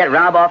 We're going to get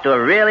Rob off to a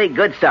really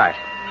good start.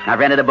 I've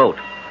rented a boat.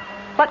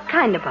 What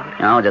kind of boat?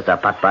 Oh, just a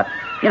putt-putt.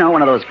 You know,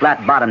 one of those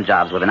flat-bottom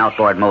jobs with an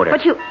outboard motor.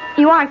 But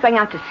you aren't going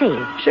out to sea.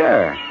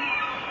 Sure.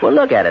 Well,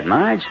 look at it,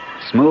 Marge.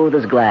 Smooth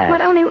as glass.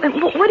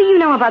 What do you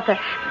know about the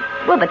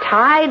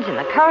tides and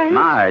the currents?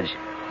 Marge,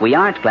 we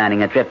aren't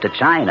planning a trip to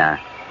China.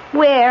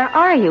 Where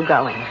are you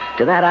going?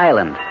 To that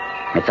island.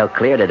 It's so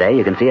clear today,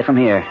 you can see it from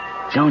here.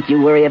 Don't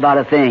you worry about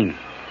a thing.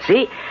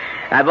 See?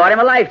 I bought him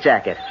a life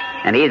jacket,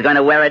 and he's going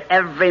to wear it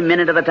every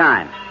minute of the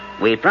time.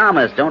 We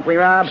promise, don't we,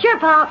 Rob? Sure,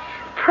 Pop.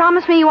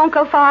 Promise me you won't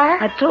go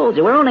far? I told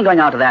you, we're only going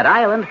out to that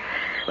island.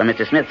 When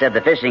Mr. Smith said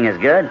the fishing is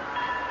good.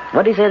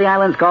 What did he say the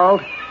island's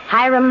called?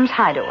 Hiram's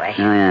Hideaway.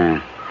 Oh,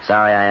 yeah.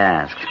 Sorry I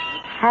asked.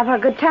 Have a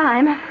good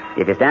time.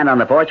 If you stand on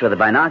the porch with the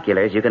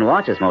binoculars, you can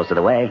watch us most of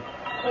the way.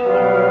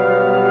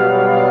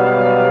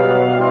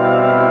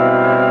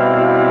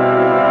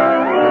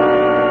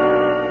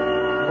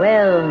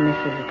 Well,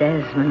 Mrs.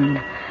 Desmond,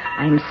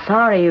 I'm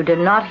sorry you did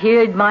not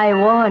heed my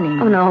warning.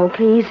 Oh, no,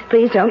 please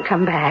don't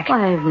come back.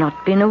 I've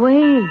not been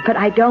away. But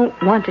I don't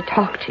want to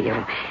talk to you.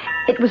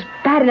 It was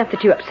bad enough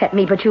that you upset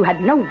me, but you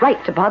had no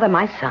right to bother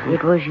my son.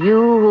 It was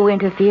you who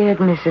interfered,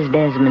 Mrs.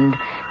 Desmond.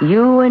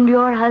 You and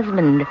your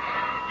husband.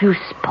 You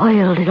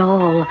spoiled it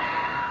all.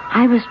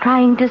 I was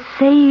trying to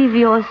save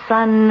your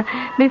son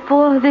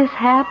before this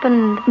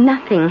happened.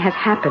 Nothing has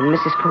happened,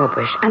 Mrs.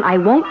 Forbush, and I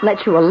won't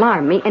let you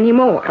alarm me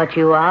anymore. But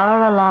you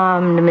are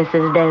alarmed,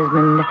 Mrs.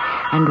 Desmond,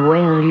 and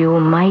well you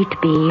might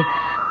be.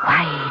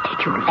 Why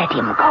did you let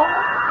him go?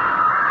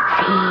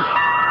 See,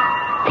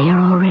 they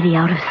are already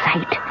out of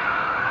sight.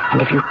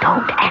 And if you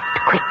don't act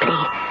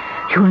quickly,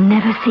 you'll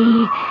never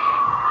see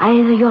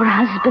either your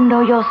husband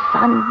or your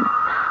son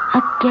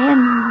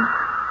again.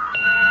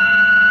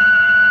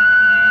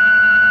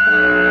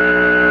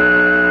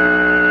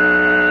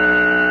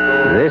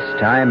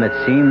 This time it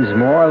seems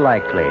more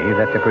likely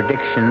that the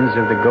predictions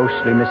of the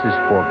ghostly Mrs.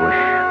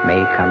 Forbush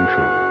may come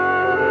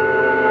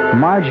true.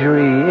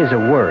 Marjorie is a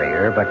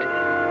worrier, but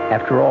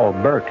after all,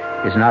 Bert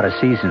is not a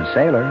seasoned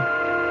sailor,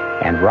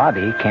 and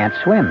Robbie can't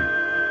swim.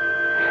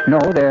 No,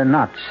 they're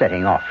not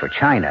setting off for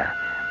China,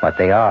 but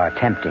they are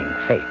tempting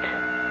fate.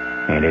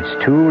 And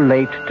it's too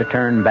late to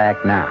turn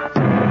back now.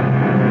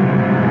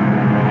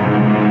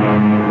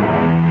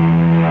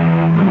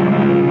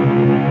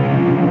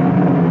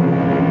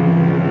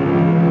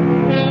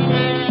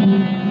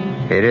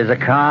 It is a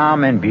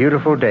calm and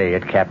beautiful day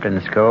at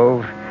Captain's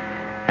Cove,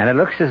 and it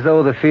looks as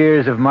though the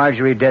fears of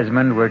Marjorie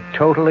Desmond were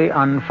totally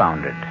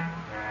unfounded.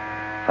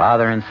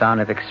 Father and son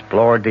have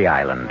explored the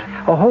island.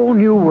 A whole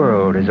new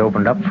world has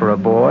opened up for a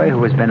boy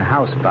who has been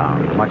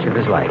housebound much of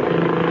his life.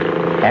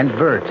 And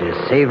Bert is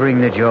savoring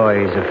the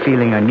joys of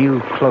feeling a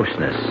new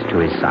closeness to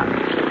his son.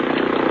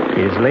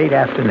 It is late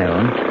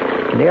afternoon,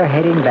 and they are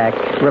heading back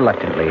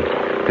reluctantly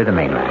to the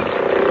mainland.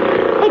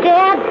 Hey,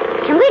 Dad,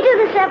 can we do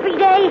this every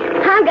day?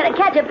 I'm going to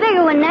catch a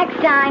bigger one next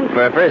time.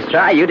 For a first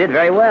try, you did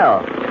very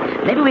well.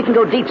 Maybe we can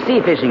go deep sea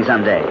fishing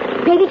someday.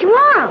 Maybe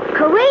tomorrow.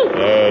 Could we?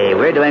 Hey,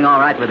 we're doing all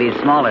right with these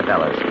smaller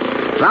fellas.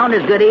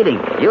 Flounder's good eating.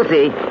 You'll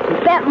see.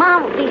 Bet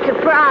Mom will be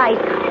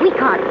surprised. We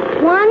caught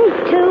 1,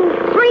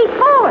 2, 3,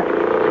 4.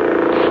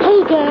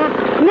 Hey, Dad,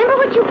 remember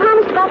what you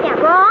promised about that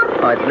rock?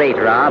 Oh, it's late,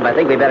 Rob. I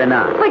think we better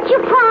not. But you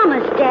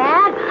promised,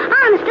 Dad.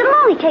 Honest, it'll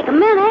only take a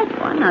minute.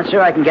 Well, I'm not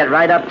sure I can get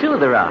right up to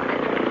the rock.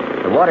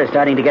 The water's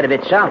starting to get a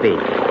bit choppy.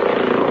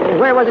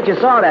 Where was it you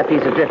saw that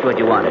piece of driftwood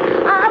you wanted?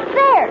 Up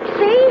there,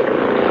 see?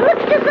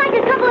 Looks just like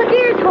a couple of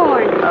deer's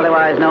horns.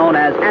 Otherwise known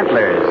as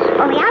antlers.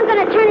 Only I'm going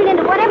to turn it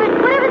into whatever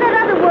that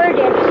other word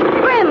is.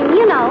 Scrim,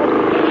 you know.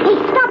 Hey,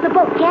 stop the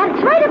boat, Dad.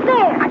 It's right up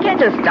there. I can't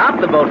just stop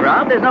the boat,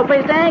 Rob. There's no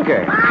place to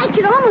anchor. I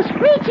could almost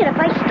reach it if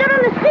I stood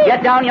on the seat.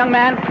 Get down, young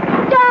man.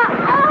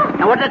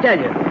 Now, what did I tell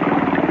you?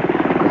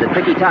 There's a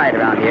tricky tide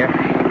around here.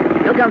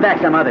 He'll come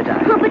back some other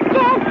time. Oh, but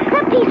Dad,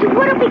 that piece of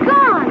wood will be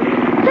gone.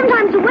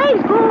 Sometimes the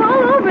waves go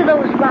all over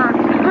those rocks.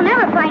 I'll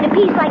never find a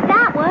piece like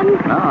that one.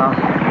 Oh.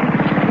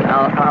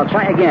 I'll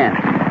try again.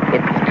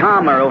 It's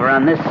calmer over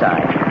on this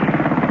side.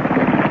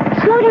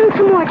 Slow down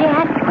some more,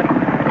 Dad. But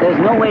there's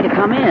no way to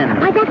come in.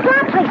 Like that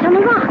flat place on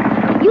the rock.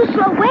 You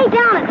slow way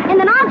down, and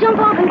then I'll jump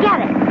off and get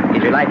it.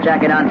 Is your life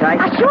jacket on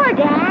tight? Sure,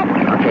 Dad.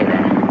 Okay,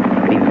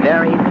 then. Be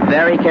very,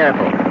 very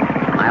careful.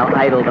 I'll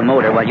idle the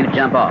motor while you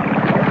jump off.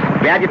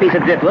 Grab your piece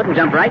of driftwood and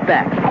jump right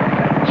back.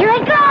 Here I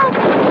go.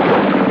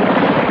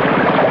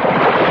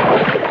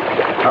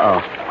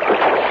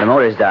 Uh-oh. The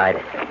motor's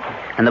died,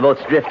 and the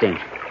boat's drifting.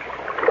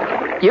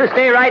 You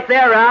stay right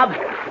there, Rob,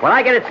 while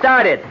I get it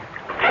started.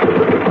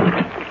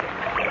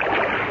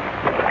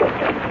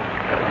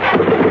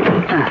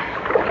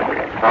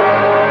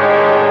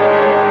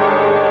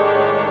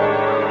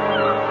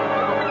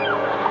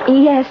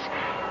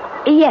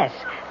 Yes.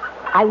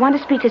 I want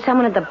to speak to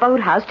someone at the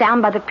boathouse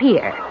down by the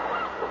pier.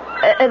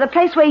 The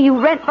place where you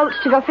rent boats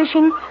to go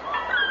fishing.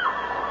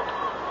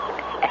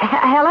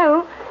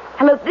 Hello?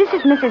 Hello, this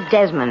is Mrs.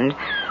 Desmond.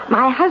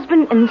 My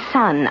husband and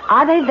son,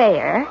 are they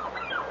there?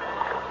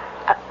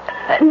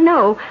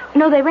 No,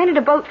 they rented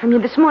a boat from you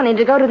this morning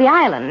to go to the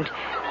island.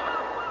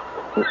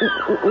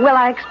 Well,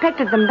 I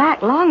expected them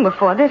back long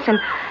before this, and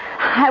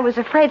I was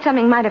afraid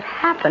something might have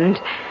happened.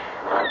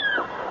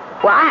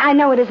 Well, I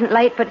know it isn't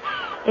late, but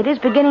it is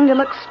beginning to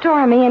look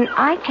stormy, and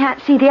I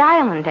can't see the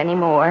island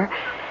anymore.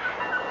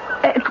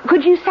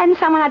 Could you send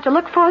someone out to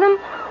look for them?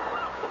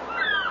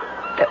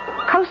 The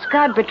Coast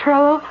Guard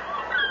Patrol?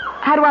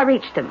 How do I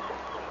reach them?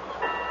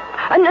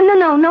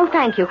 No,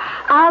 thank you.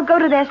 I'll go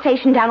to their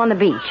station down on the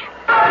beach.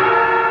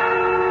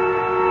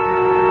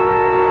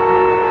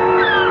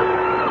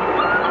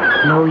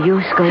 No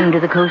use going to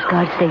the Coast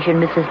Guard station,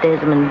 Mrs.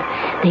 Desmond.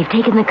 They've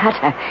taken the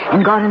cutter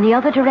and gone in the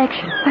other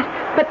direction.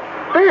 But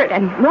Bert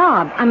and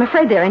Rob, I'm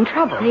afraid they're in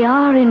trouble. They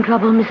are in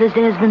trouble, Mrs.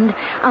 Desmond.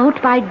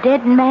 Out by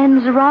Dead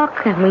Man's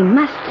Rock. Then we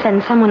must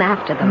send someone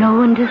after them. No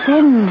one to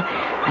send,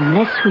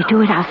 unless we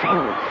do it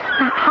ourselves.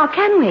 How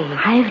can we?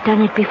 I've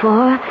done it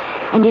before,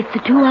 and if the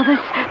two of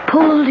us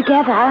pull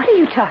together... What are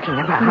you talking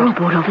about? The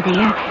rowboat over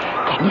there.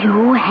 Can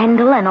you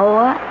handle an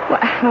oar?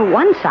 Well,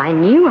 once I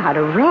knew how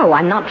to row,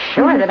 I'm not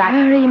sure that I...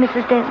 Hurry,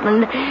 Mrs.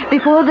 Desmond.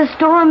 Before the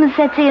storm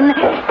sets in,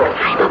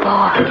 climb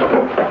aboard.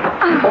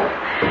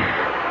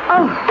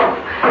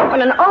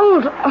 Well, an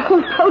old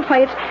boat,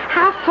 why, it's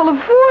half full of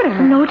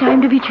water. No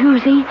time to be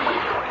choosy.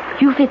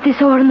 You fit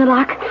this oar in the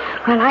lock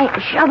while I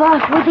shove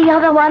off with the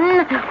other one.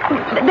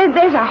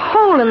 There's a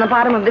hole in the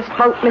bottom of this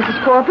boat, Mrs.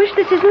 Forbush.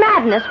 This is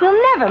madness. We'll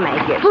never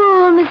make it.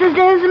 Pull, Mrs.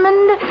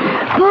 Desmond.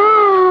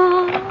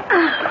 Pull.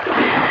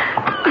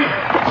 The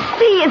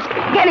sea is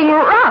getting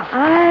rough.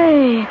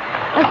 Aye.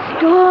 A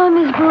storm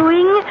is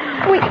brewing.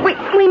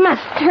 We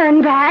must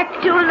turn back.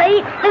 Too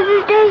late,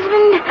 Mrs.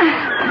 Desmond.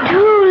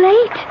 Too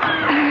late.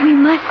 We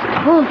must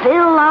pull.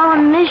 fulfill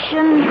our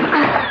mission.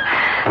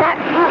 That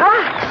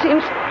rock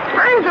seems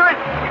further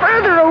and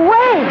further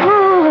away.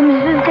 Oh,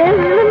 Mrs.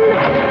 Desmond.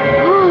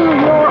 Oh,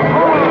 you're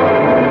all...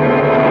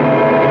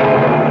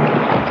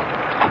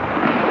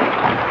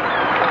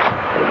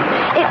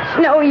 It's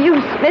no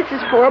use,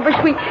 Mrs.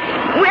 Forbush.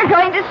 We're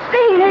going to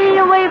stay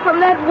away from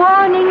that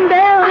warning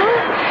bell.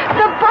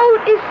 The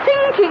boat is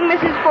sinking,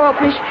 Mrs.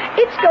 Forbush.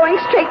 It's going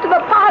straight to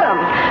the bottom.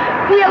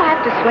 We'll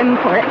have to swim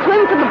for it.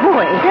 Swim for the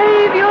boy.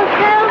 Save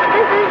yourself,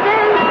 Mrs.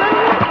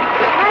 Desmond.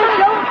 I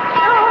don't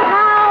know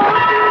how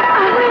to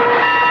swim.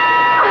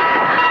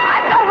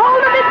 I've got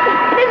hold of it.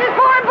 Mrs.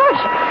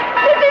 Forbush.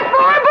 Mrs.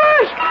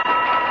 Forbush.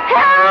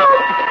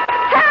 Help!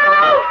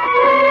 Help!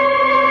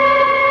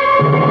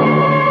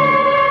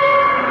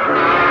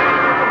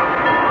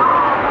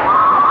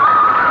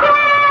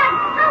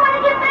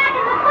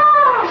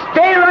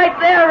 Stay right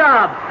there,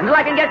 Rob, until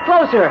I can get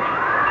closer.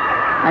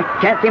 I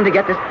can't seem to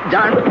get this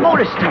darn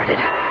motor started.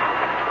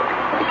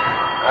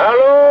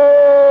 Hello!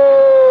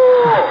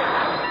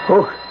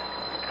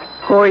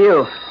 Who are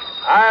you?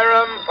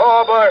 Hiram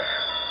Forbush,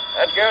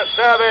 at your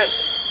service.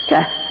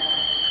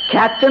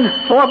 Captain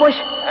Forbush?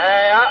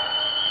 Yeah.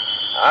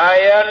 Are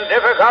you in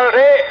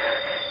difficulty?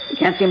 I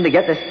can't seem to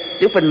get this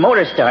stupid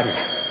motor started.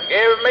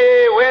 Give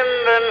me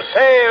wind and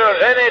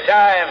sails any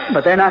time.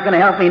 But they're not going to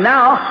help me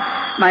now.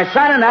 My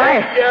son and I...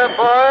 Is your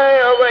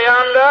boy over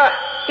yonder?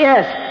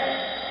 Yes.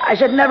 I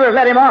should never have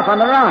let him off on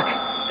the rock.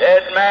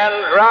 Dead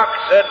Man's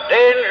Rock's a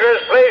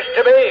dangerous place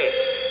to be.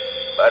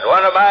 But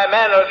one of my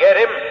men will get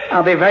him.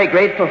 I'll be very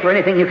grateful for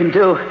anything you can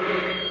do.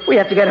 We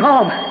have to get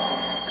home.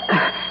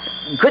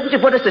 Couldn't you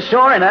put us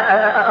ashore in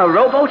a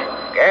rowboat?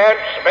 Can't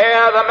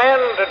spare the men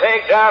to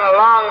take down a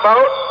long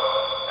boat.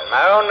 And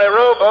my only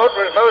rowboat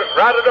was most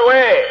rotted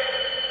away.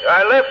 So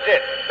I left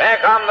it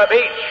back on the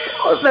beach.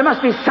 Oh, there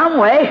must be some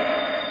way.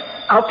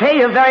 I'll pay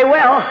you very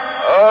well.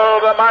 All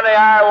the money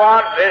I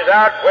want is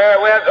out where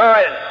we're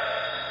going.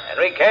 And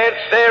we can't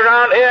stay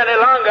around here any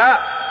longer.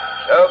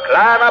 So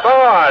climb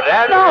aboard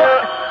and...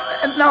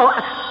 No,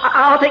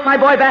 I'll take my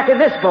boy back in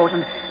this boat,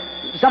 and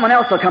someone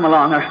else will come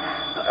along, or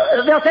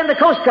they'll send the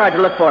Coast Guard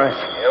to look for us.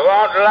 You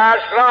won't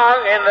last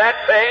long in that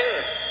thing.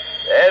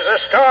 There's a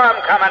storm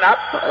coming up.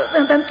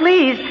 Then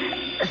please,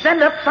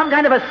 send up some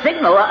kind of a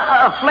signal,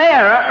 a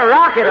flare, a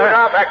rocket, Shoot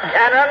off a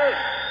cannon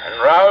and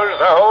rouse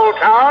the whole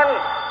town.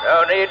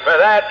 No need for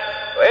that.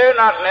 We're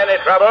not in any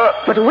trouble.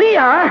 But we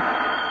are.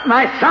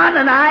 My son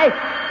and I.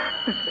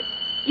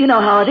 You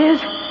know how it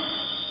is.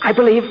 I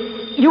believe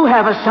you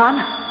have a son.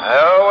 I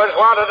always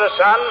wanted a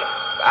son.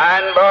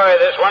 Fine boy,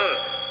 this one.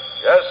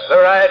 Just the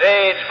right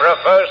age for a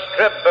first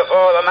trip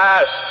before the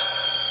mast.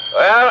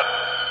 Well,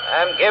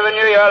 I'm giving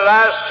you your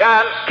last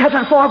chance.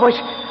 Captain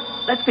Forbush,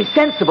 let's be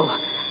sensible.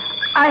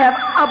 I have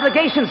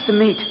obligations to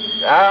meet.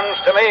 Sounds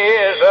to me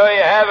as though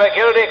you have a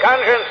guilty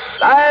conscience.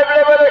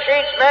 Lively with the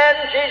sheets,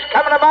 men. She's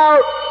coming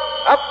about.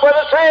 Up with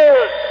the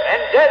sails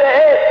and dead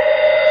ahead.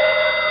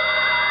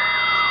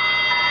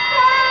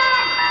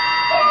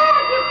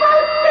 Your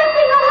boat's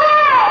drifting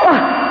away. Oh,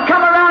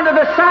 come around to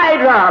the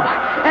side, Rob,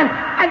 and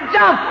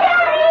jump.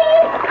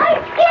 I'm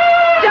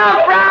scared.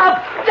 Jump, Rob,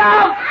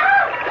 jump.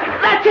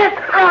 That's it,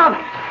 Rob.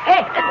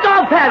 Hey,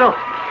 dog paddle.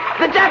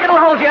 The jacket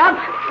will hold you up.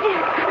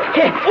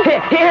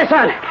 Here,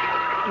 son.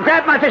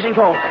 Grab my fishing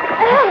pole. I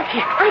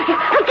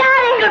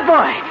got it. Good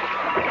boy.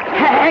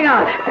 Hang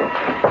on.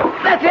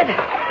 That's it.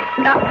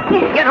 Now,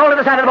 get hold of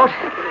the side of the boat.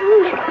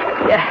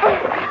 Yeah.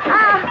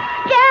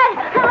 Dad,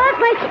 I lost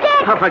my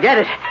stick. Oh, forget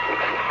it.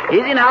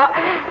 Easy now.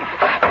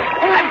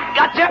 I've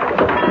got you.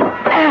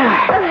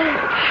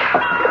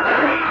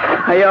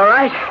 Are you all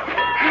right?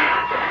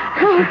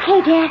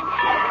 Okay, Dad.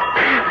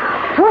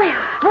 Boy.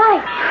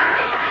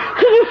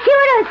 Did you see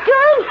what I was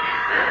doing?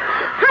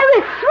 I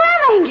was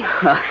swimming.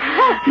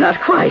 Not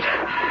quite.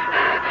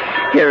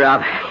 Here,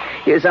 Rob.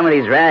 Here's some of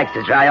these rags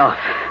to dry off.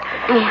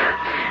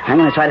 I'm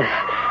going to try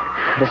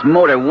this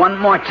motor one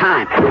more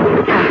time.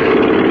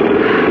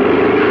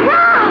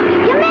 Wow,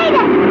 you made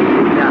it.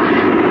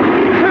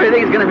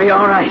 Everything's going to be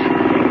all right.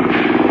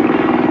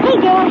 Hey,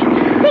 Dad,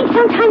 think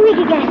sometime we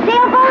could get a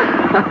sailboat?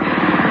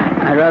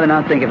 I'd rather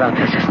not think about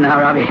this just now,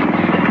 Robbie.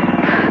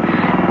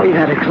 We've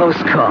had a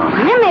close call.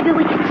 Well, then maybe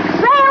we could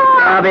sail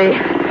off. Robbie,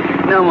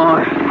 no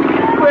more.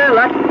 We're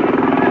lucky.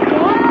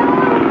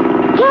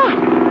 Dad,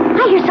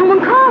 I hear someone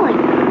calling.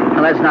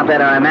 Well, let's not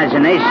let our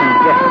imagination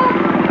get...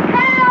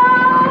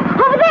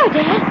 Over there,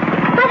 Dad.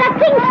 By that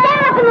thing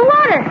standing up in the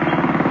water.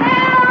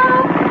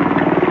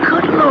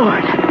 Good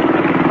Lord.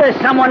 There's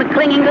someone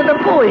clinging to the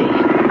buoy.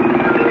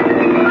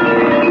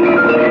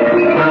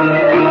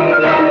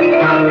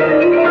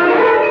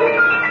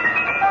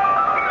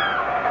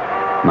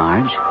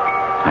 Marge,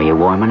 are you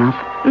warm enough?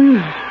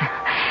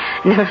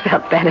 Never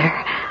felt better.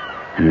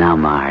 And now,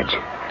 Marge,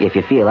 if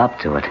you feel up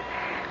to it,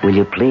 will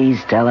you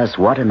please tell us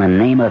what in the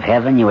name of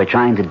heaven you were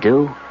trying to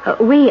do?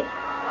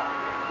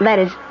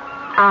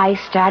 I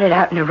started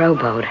out in a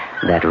rowboat.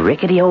 That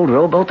rickety old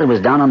rowboat that was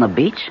down on the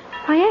beach?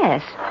 Oh,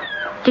 yes.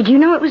 Did you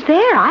know it was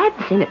there? I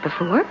hadn't seen it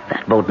before.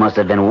 That boat must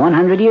have been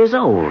 100 years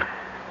old.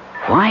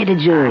 Why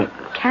did you... I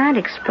can't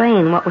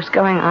explain what was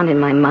going on in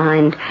my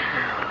mind.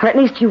 Or at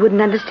least you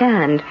wouldn't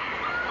understand.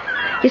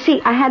 You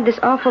see, I had this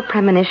awful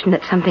premonition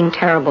that something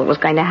terrible was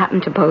going to happen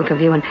to both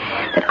of you and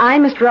that I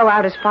must row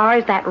out as far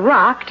as that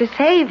rock to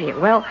save you.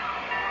 Well,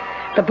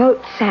 the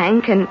boat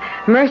sank and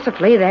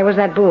mercifully there was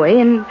that buoy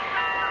and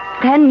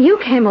then you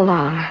came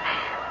along.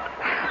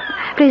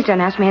 Please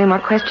don't ask me any more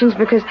questions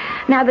because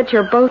now that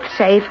you're both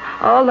safe,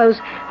 all those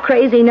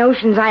crazy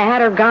notions I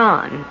had are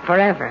gone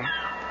forever.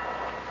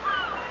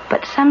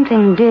 But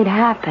something did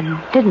happen,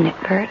 didn't it,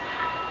 Bert?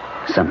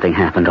 Something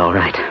happened, all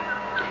right.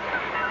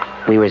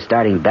 We were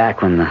starting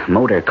back when the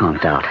motor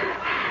conked out.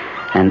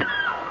 And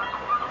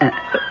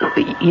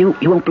you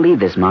won't believe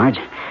this, Marge,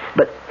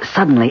 but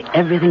suddenly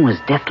everything was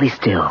deathly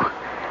still.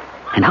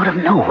 And out of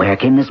nowhere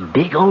came this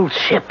big old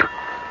ship,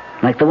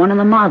 like the one in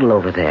the model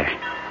over there.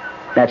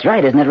 That's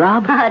right, isn't it,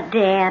 Rob? Oh,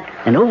 Dad.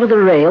 And over the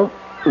rail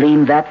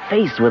leaned that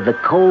face with the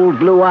cold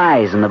blue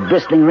eyes and the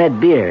bristling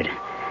red beard.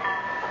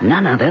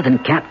 None other than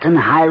Captain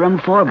Hiram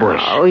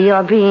Forbush. Oh,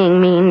 you're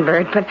being mean,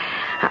 Bert, but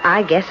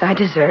I guess I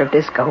deserve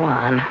this. Go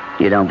on.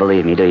 You don't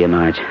believe me, do you,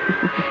 Marge?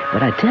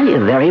 But I tell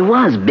you, there he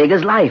was, big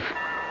as life.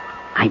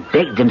 I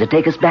begged him to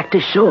take us back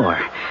to shore,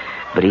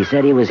 but he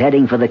said he was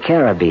heading for the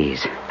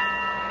Caribbees.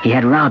 He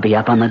had Robbie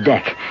up on the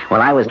deck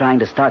while I was trying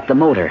to start the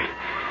motor.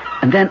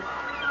 And then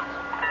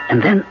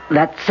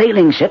that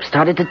sailing ship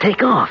started to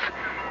take off.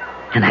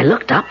 And I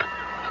looked up,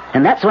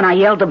 and that's when I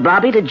yelled to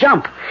Bobby to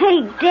jump.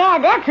 Hey,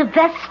 Dad, that's the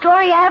best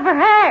story I ever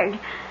heard.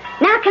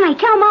 Now can I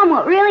tell Mom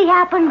what really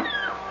happened?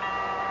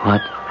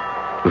 What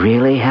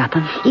really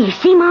happened? You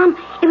see, Mom,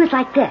 it was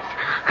like this.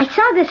 I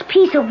saw this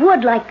piece of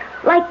wood like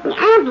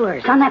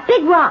antlers on that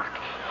big rock.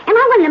 And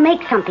I wanted to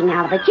make something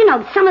out of it. You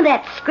know, some of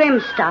that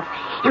scrim stuff.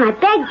 And I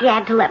begged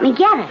Dad to let me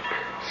get it.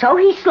 So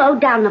he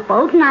slowed down the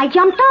boat and I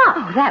jumped off.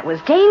 Oh, that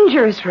was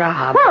dangerous,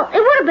 Rob. Well, it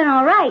would have been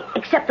all right,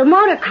 except the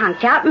motor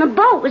conked out and the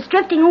boat was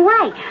drifting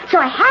away. So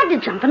I had to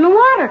jump in the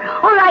water,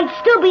 or I'd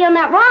still be on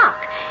that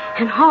rock.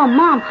 And, oh,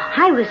 Mom,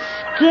 I was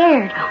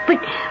scared. But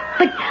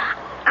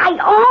I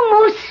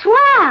almost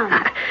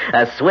swam.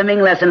 A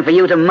swimming lesson for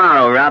you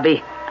tomorrow,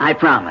 Robbie. I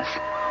promise.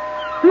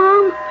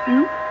 Mom,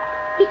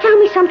 you tell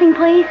me something,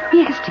 please?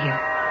 Yes, dear.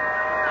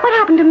 What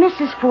happened to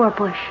Mrs.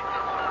 Forbush?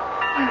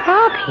 Well,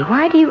 Robbie,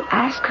 why do you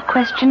ask a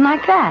question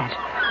like that?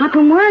 I've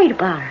been worried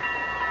about her.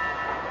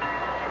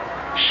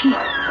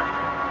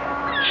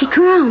 She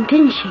drowned,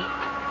 didn't she?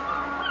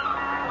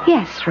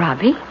 Yes,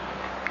 Robbie.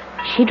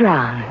 She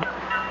drowned.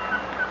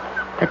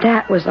 But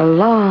that was a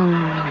long,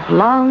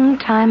 long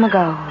time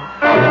ago.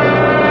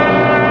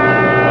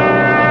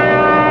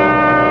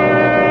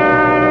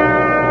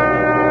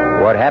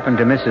 What happened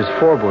to Mrs.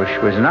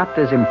 Forbush was not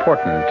as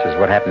important as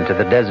what happened to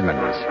the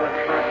Desmonds.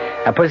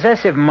 A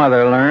possessive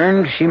mother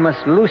learned she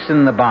must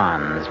loosen the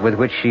bonds with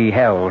which she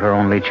held her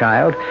only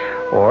child,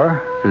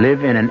 or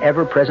live in an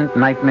ever-present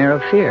nightmare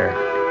of fear.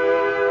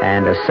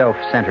 And a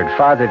self-centered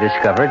father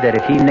discovered that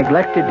if he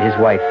neglected his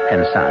wife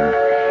and son,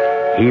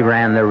 he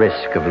ran the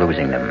risk of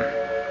losing them.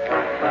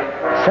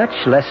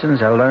 Such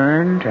lessons are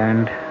learned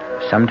and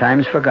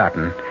sometimes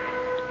forgotten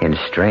in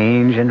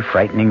strange and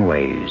frightening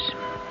ways.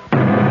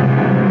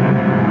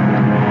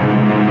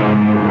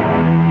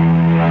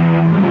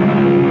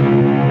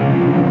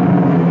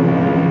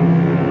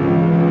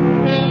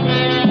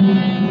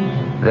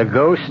 The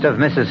ghost of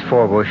Mrs.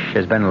 Forbush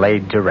has been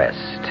laid to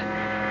rest.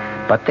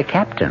 But the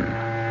captain,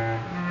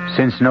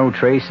 since no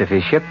trace of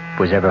his ship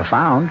was ever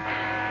found,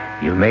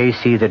 you may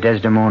see the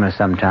Desdemona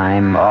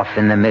sometime off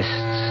in the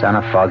mists on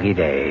a foggy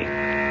day.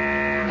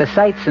 The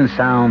sights and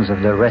sounds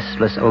of the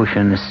restless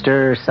ocean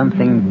stir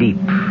something deep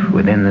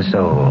within the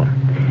soul.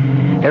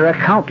 There are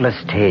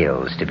countless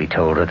tales to be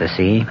told of the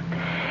sea.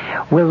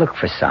 We'll look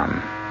for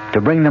some,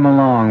 to bring them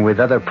along with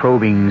other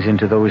probings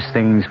into those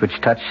things which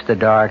touch the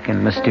dark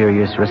and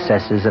mysterious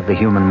recesses of the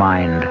human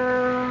mind.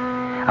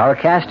 Our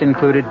cast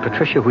included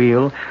Patricia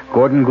Wheel,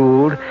 Gordon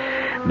Gould,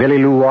 Billy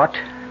Lou Watt,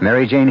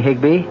 Mary Jane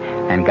Higby,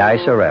 and Guy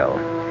Sorrell.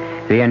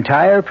 The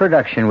entire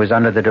production was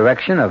under the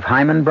direction of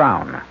Hyman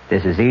Brown.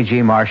 This is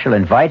E.G. Marshall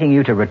inviting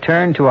you to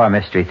return to our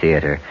Mystery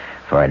Theater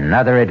for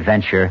another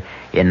adventure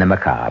in the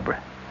macabre.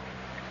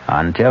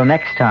 Until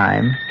next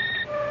time,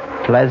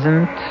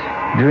 pleasant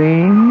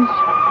dreams.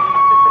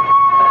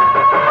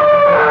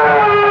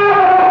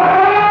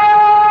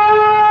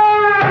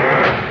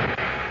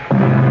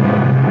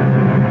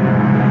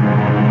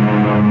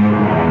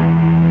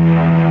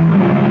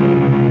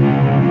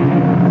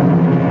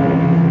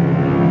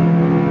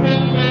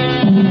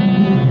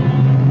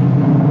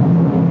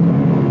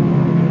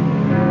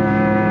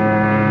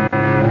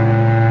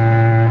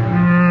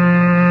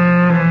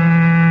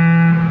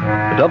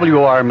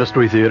 WR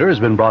Mystery Theater has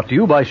been brought to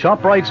you by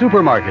ShopRite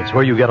Supermarkets,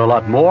 where you get a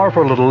lot more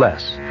for a little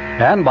less,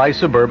 and by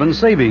Suburban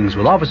Savings,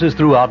 with offices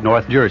throughout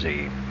North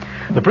Jersey.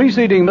 The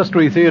preceding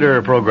Mystery Theater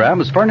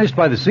program is furnished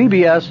by the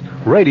CBS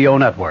Radio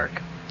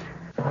Network.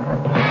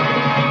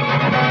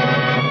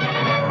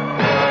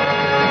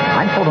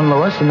 I'm Fulton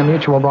Lewis in the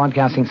Mutual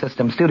Broadcasting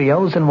System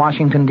studios in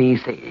Washington,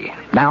 D.C.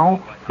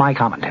 Now, my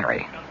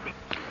commentary.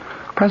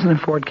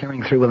 President Ford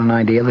carrying through with an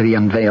idea that he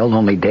unveiled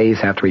only days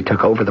after he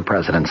took over the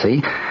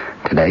presidency.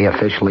 Today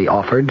officially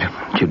offered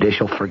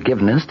judicial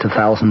forgiveness to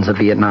thousands of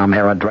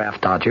Vietnam-era draft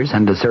dodgers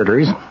and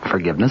deserters.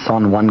 Forgiveness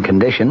on one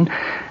condition,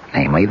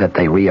 namely that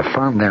they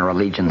reaffirm their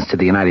allegiance to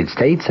the United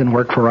States and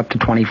work for up to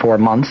 24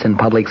 months in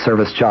public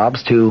service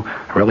jobs to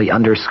really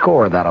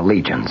underscore that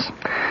allegiance.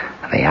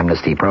 The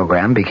amnesty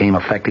program became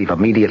effective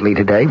immediately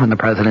today when the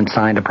president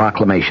signed a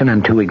proclamation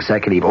and 2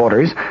 executive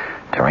orders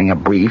during a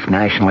brief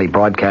nationally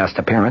broadcast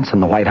appearance in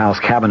the White House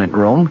Cabinet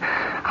Room.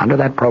 Under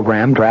that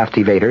program, draft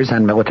evaders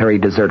and military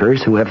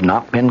deserters who have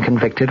not been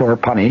convicted or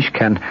punished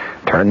can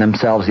turn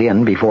themselves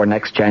in before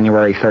next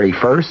January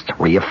 31st,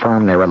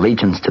 reaffirm their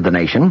allegiance to the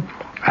nation,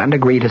 and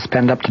agree to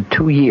spend up to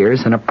 2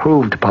 years in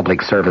approved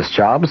public service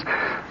jobs,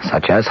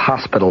 such as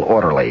hospital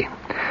orderly.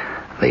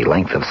 The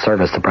length of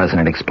service, the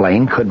president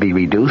explained, could be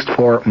reduced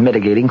for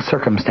mitigating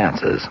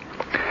circumstances.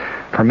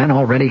 For men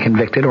already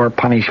convicted or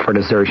punished for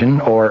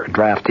desertion or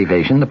draft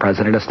evasion, the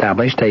president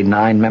established a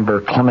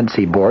 9-member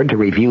clemency board to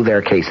review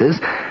their cases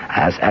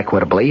as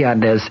equitably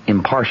and as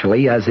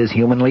impartially as is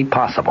humanly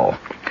possible.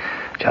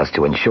 Just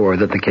to ensure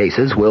that the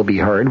cases will be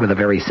heard with a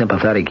very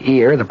sympathetic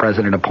ear, the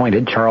president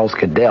appointed Charles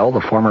Goodell,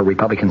 the former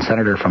Republican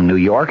senator from New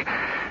York,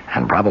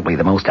 and probably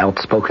the most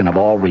outspoken of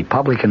all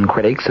Republican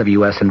critics of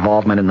U.S.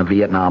 involvement in the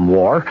Vietnam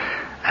War,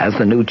 as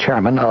the new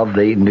chairman of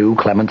the new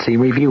Clemency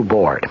Review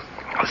Board.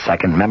 A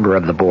second member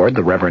of the board,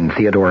 the Reverend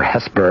Theodore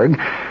Hesburgh,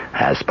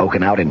 has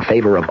spoken out in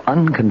favor of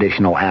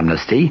unconditional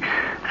amnesty,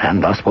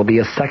 and thus will be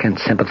a second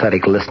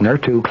sympathetic listener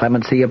to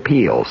clemency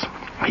appeals.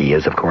 He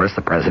is, of course,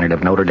 the president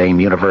of Notre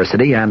Dame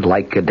University, and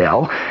like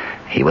Goodell,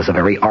 he was a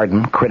very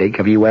ardent critic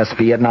of U.S.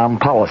 Vietnam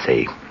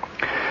policy.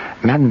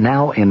 Men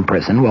now in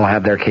prison will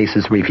have their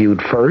cases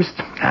reviewed first,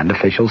 and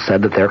officials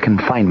said that their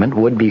confinement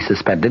would be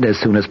suspended as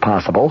soon as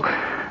possible.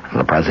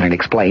 The president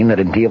explained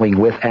that in dealing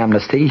with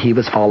amnesty, he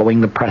was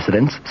following the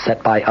precedents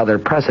set by other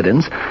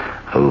presidents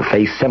who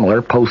faced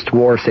similar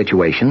post-war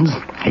situations.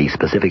 He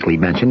specifically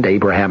mentioned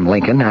Abraham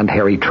Lincoln and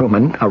Harry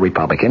Truman, a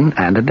Republican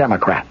and a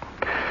Democrat.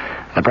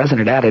 The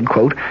president added,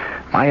 quote,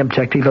 "My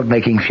objective of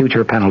making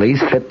future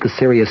penalties fit the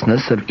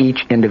seriousness of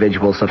each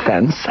individual's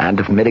offense and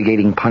of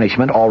mitigating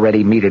punishment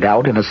already meted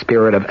out in a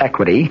spirit of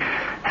equity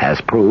has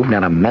proved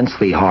an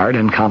immensely hard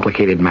and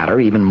complicated matter,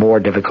 even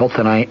more difficult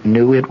than I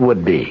knew it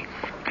would be."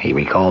 He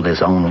recalled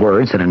his own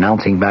words in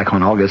announcing back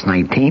on August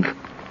 19th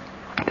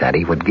that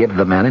he would give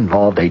the men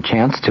involved a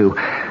chance to,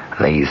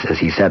 as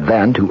he said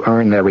then, to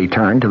earn their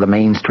return to the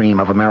mainstream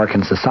of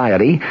American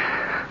society.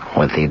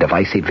 With the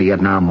divisive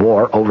Vietnam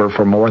War over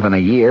for more than a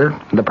year,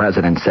 the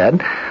president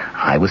said,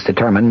 "I was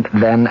determined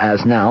then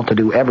as now to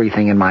do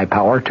everything in my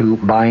power to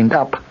bind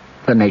up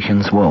the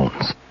nation's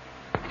wounds."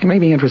 You may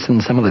be interested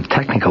in some of the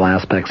technical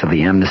aspects of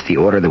the amnesty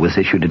order that was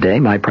issued today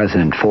by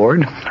President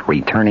Ford.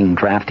 Returning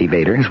draft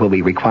evaders will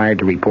be required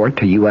to report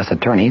to U.S.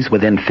 attorneys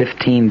within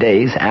 15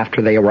 days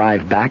after they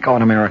arrive back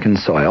on American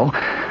soil,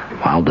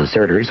 while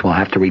deserters will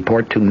have to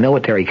report to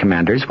military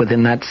commanders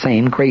within that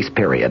same grace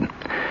period.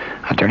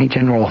 Attorney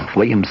General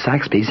William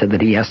Saxby said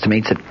that he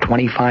estimates that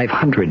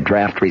 2,500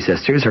 draft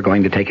resistors are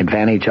going to take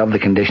advantage of the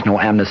conditional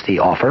amnesty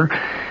offer,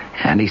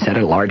 and he said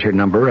a larger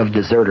number of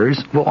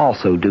deserters will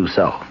also do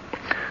so.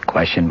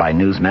 Questioned by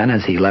newsmen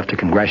as he left a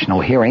congressional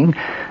hearing,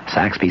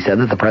 Saxby said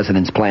that the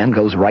president's plan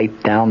goes right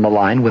down the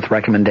line with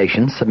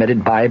recommendations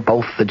submitted by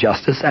both the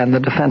Justice and the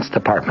Defense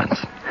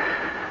Departments.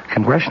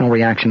 Congressional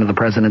reaction to the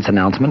president's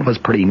announcement was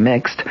pretty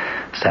mixed.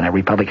 Senate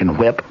Republican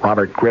Whip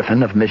Robert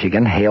Griffin of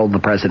Michigan hailed the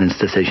president's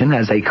decision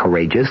as a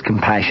courageous,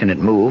 compassionate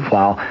move,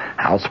 while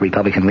House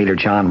Republican leader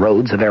John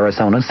Rhodes of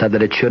Arizona said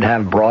that it should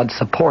have broad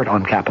support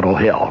on Capitol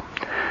Hill.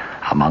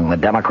 Among the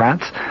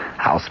Democrats,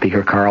 House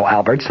Speaker Carl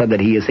Albert said that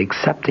he is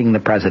accepting the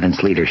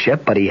president's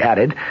leadership, but he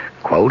added,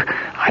 quote,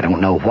 "I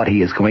don't know what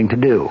he is going to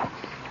do."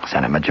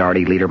 Senate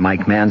Majority Leader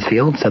Mike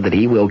Mansfield said that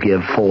he will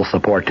give full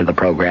support to the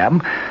program,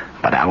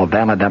 but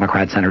Alabama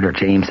Democrat Senator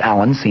James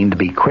Allen seemed to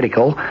be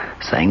critical,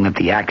 saying that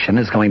the action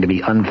is going to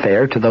be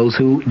unfair to those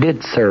who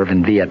did serve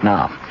in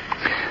Vietnam.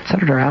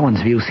 Senator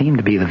Allen's view seemed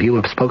to be the view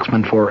of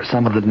spokesman for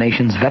some of the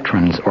nation's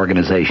veterans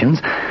organizations.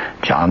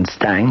 John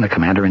Stang, the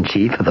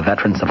commander-in-chief of the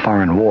Veterans of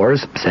Foreign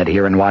Wars, said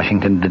here in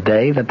Washington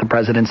today that the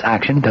president's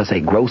action does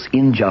a gross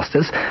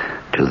injustice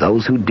to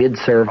those who did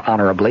serve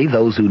honorably,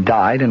 those who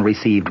died and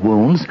received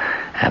wounds,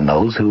 and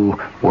those who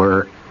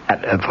were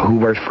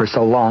for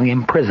so long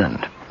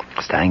imprisoned.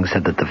 Stang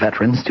said that the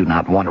veterans do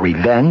not want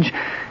revenge.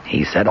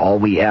 He said all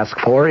we ask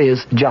for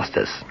is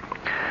justice.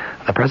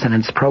 The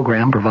president's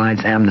program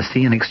provides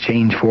amnesty in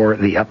exchange for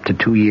the up to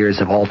 2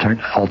 years of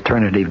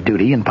alternative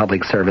duty in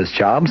public service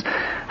jobs.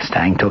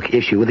 Stang took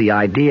issue with the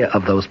idea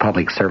of those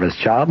public service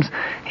jobs.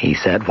 He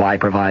said, "Why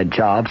provide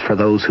jobs for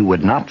those who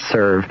would not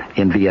serve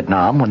in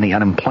Vietnam when the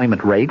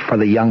unemployment rate for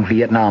the young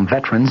Vietnam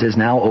veterans is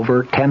now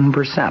over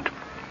 10%?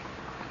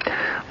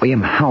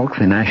 William Houck,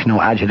 the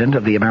national adjutant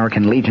of the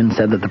American Legion,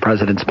 said that the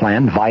president's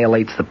plan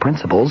violates the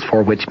principles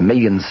for which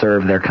millions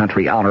served their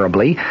country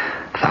honorably.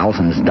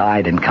 Thousands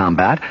died in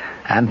combat,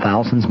 and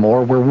thousands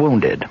more were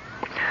wounded.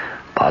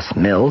 Bus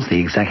Mills, the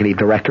executive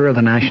director of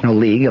the National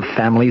League of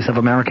Families of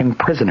American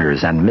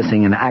Prisoners and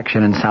Missing in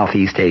Action in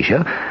Southeast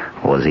Asia,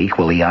 was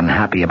equally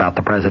unhappy about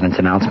the president's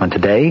announcement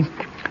today,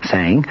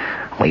 saying,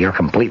 "We are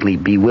completely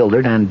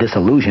bewildered and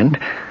disillusioned."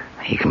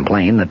 He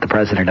complained that the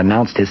president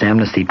announced his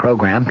amnesty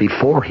program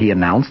before he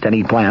announced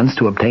any plans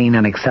to obtain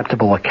an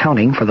acceptable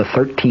accounting for the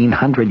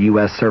 1,300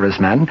 U.S.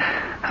 servicemen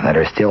that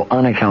are still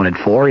unaccounted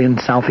for in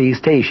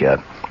Southeast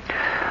Asia.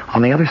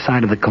 On the other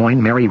side of the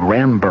coin, Mary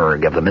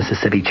Ramberg of the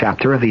Mississippi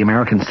chapter of the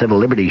American Civil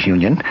Liberties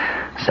Union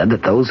said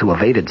that those who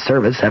evaded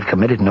service have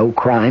committed no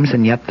crimes,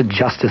 and yet the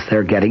justice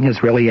they're getting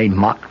is really a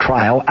mock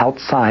trial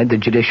outside the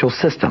judicial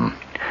system.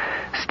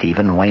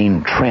 Stephen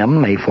Wayne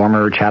Trim, a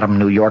former Chatham,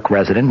 New York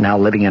resident now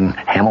living in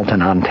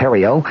Hamilton,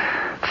 Ontario,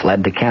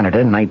 fled to Canada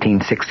in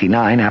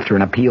 1969 after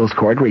an appeals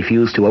court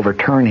refused to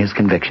overturn his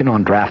conviction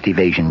on draft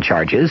evasion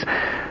charges.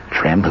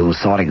 Trim, who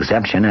sought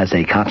exemption as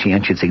a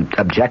conscientious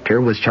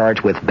objector, was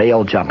charged with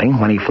bail jumping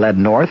when he fled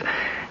north.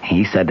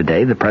 He said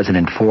today that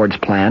President Ford's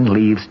plan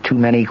leaves too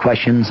many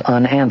questions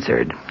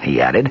unanswered. He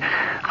added,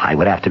 "I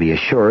would have to be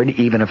assured,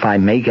 even if I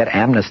may get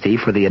amnesty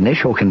for the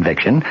initial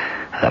conviction,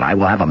 that I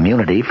will have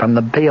immunity from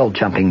the bail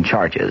jumping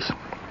charges."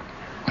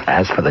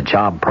 As for the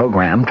job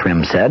program,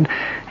 Trim said,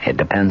 "It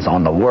depends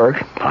on the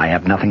work. I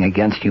have nothing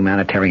against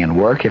humanitarian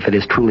work if it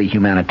is truly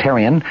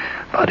humanitarian,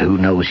 but who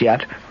knows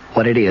yet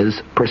what it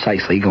is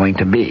precisely going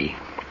to be."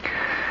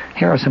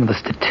 Here are some of the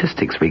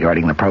statistics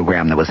regarding the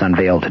program that was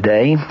unveiled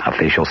today.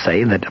 Officials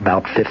say that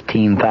about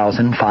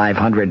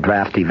 15,500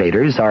 draft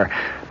evaders are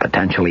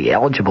potentially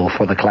eligible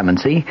for the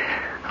clemency.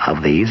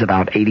 Of these,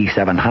 about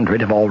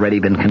 8,700 have already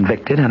been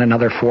convicted, and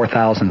another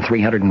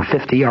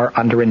 4,350 are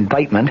under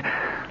indictment.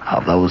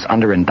 Of those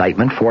under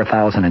indictment,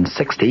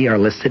 4,060 are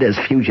listed as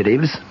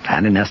fugitives,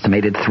 and an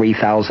estimated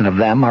 3,000 of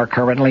them are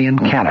currently in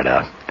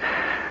Canada.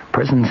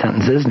 Prison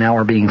sentences now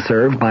are being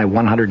served by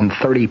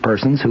 130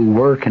 persons who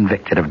were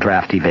convicted of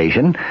draft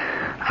evasion.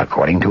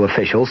 According to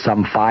officials,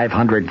 some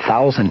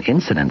 500,000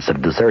 incidents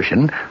of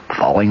desertion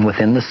falling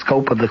within the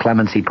scope of the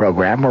clemency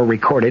program were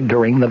recorded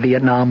during the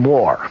Vietnam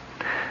War.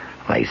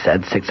 They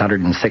said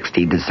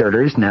 660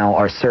 deserters now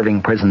are serving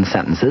prison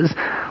sentences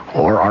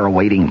or are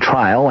awaiting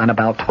trial, and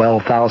about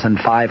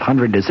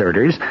 12,500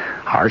 deserters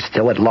are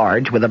still at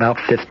large, with about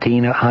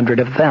 1,500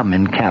 of them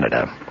in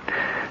Canada.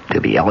 To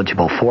be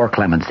eligible for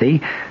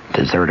clemency,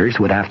 deserters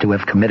would have to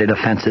have committed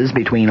offenses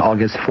between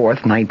August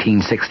 4th,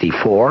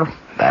 1964,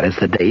 that is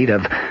the date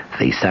of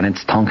the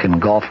Senate's Tonkin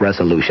Gulf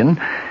Resolution,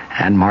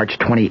 and March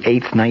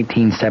 28th,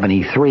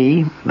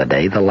 1973, the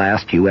day the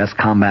last U.S.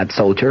 combat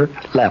soldier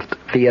left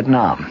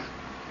Vietnam.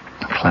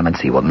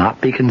 Clemency will not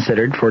be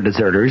considered for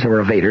deserters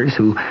or evaders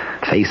who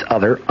face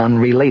other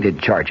unrelated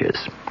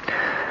charges.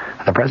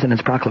 The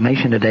President's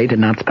proclamation today did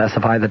not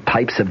specify the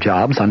types of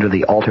jobs under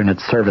the alternate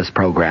service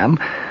program,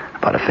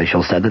 but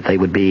officials said that they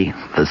would be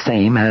the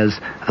same as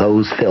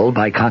those filled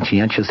by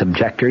conscientious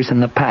objectors in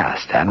the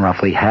past, and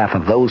roughly half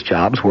of those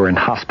jobs were in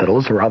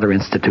hospitals or other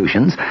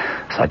institutions,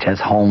 such as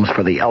homes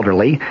for the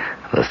elderly.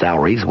 The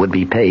salaries would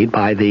be paid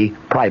by the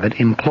private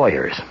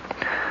employers.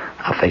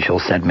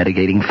 Officials said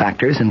mitigating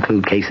factors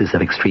include cases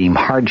of extreme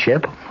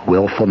hardship,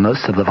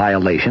 willfulness of the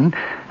violation,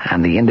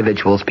 and the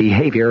individual's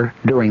behavior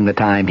during the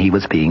time he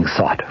was being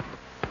sought.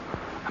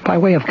 By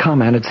way of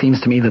comment, it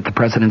seems to me that the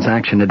President's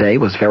action today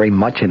was very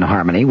much in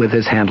harmony with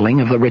his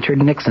handling of the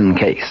Richard Nixon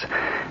case.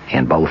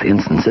 In both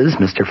instances,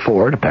 Mr.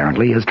 Ford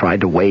apparently has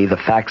tried to weigh the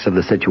facts of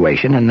the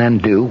situation and then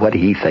do what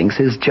he thinks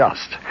is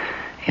just.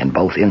 In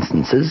both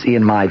instances,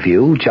 in my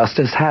view,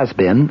 justice has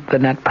been the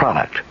net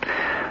product.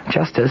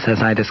 Justice,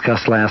 as I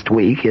discussed last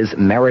week, is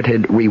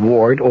merited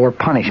reward or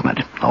punishment,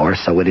 or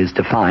so it is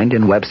defined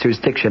in Webster's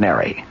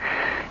dictionary.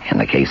 In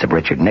the case of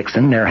Richard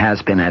Nixon, there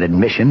has been an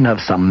admission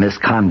of some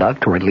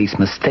misconduct, or at least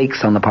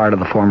mistakes on the part of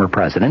the former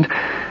president,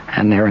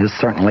 and there has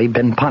certainly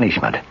been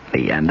punishment,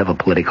 the end of a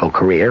political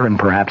career and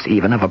perhaps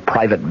even of a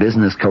private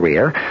business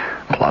career,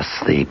 plus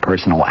the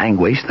personal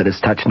anguish that has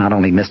touched not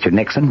only Mr.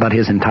 Nixon but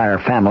his entire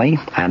family,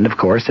 and of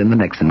course in the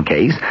Nixon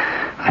case,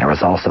 there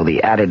is also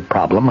the added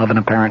problem of an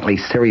apparently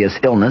serious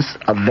illness,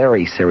 a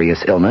very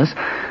serious illness,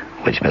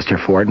 which Mr.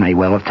 Ford may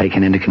well have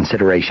taken into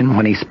consideration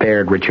when he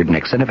spared Richard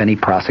Nixon of any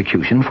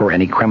prosecution for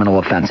any criminal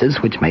offenses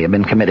which may have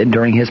been committed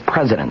during his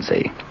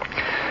presidency.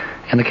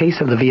 In the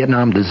case of the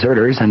Vietnam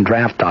deserters and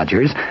draft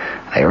dodgers,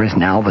 there is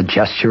now the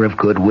gesture of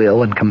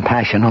goodwill and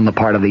compassion on the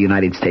part of the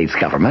United States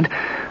government,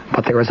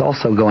 but there is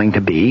also going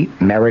to be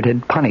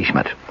merited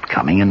punishment,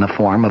 coming in the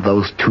form of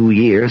those 2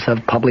 years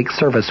of public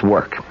service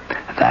work.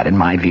 That, in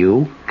my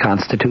view,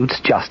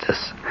 constitutes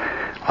justice.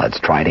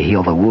 Let's try to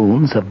heal the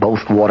wounds of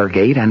both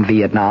Watergate and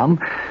Vietnam,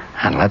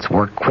 and let's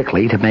work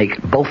quickly to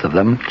make both of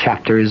them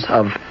chapters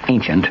of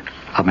ancient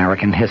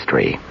American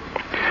history.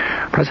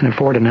 President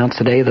Ford announced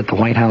today that the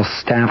White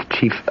House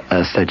Chief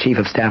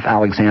of Staff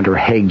Alexander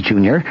Haig,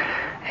 Jr.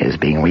 is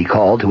being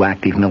recalled to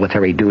active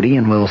military duty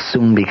and will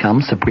soon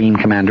become Supreme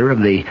Commander of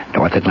the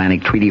North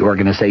Atlantic Treaty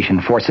Organization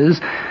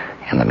forces.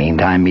 In the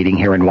meantime, meeting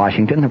here in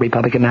Washington, the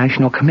Republican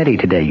National Committee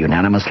today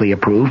unanimously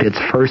approved its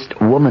first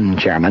woman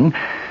chairman.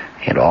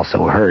 It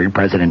also heard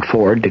President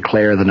Ford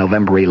declare the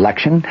November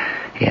election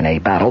in a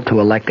battle to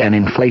elect an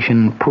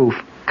inflation-proof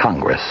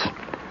Congress.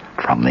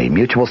 From the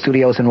Mutual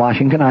Studios in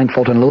Washington, I'm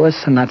Fulton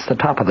Lewis, and that's the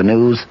top of the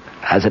news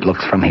as it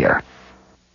looks from here.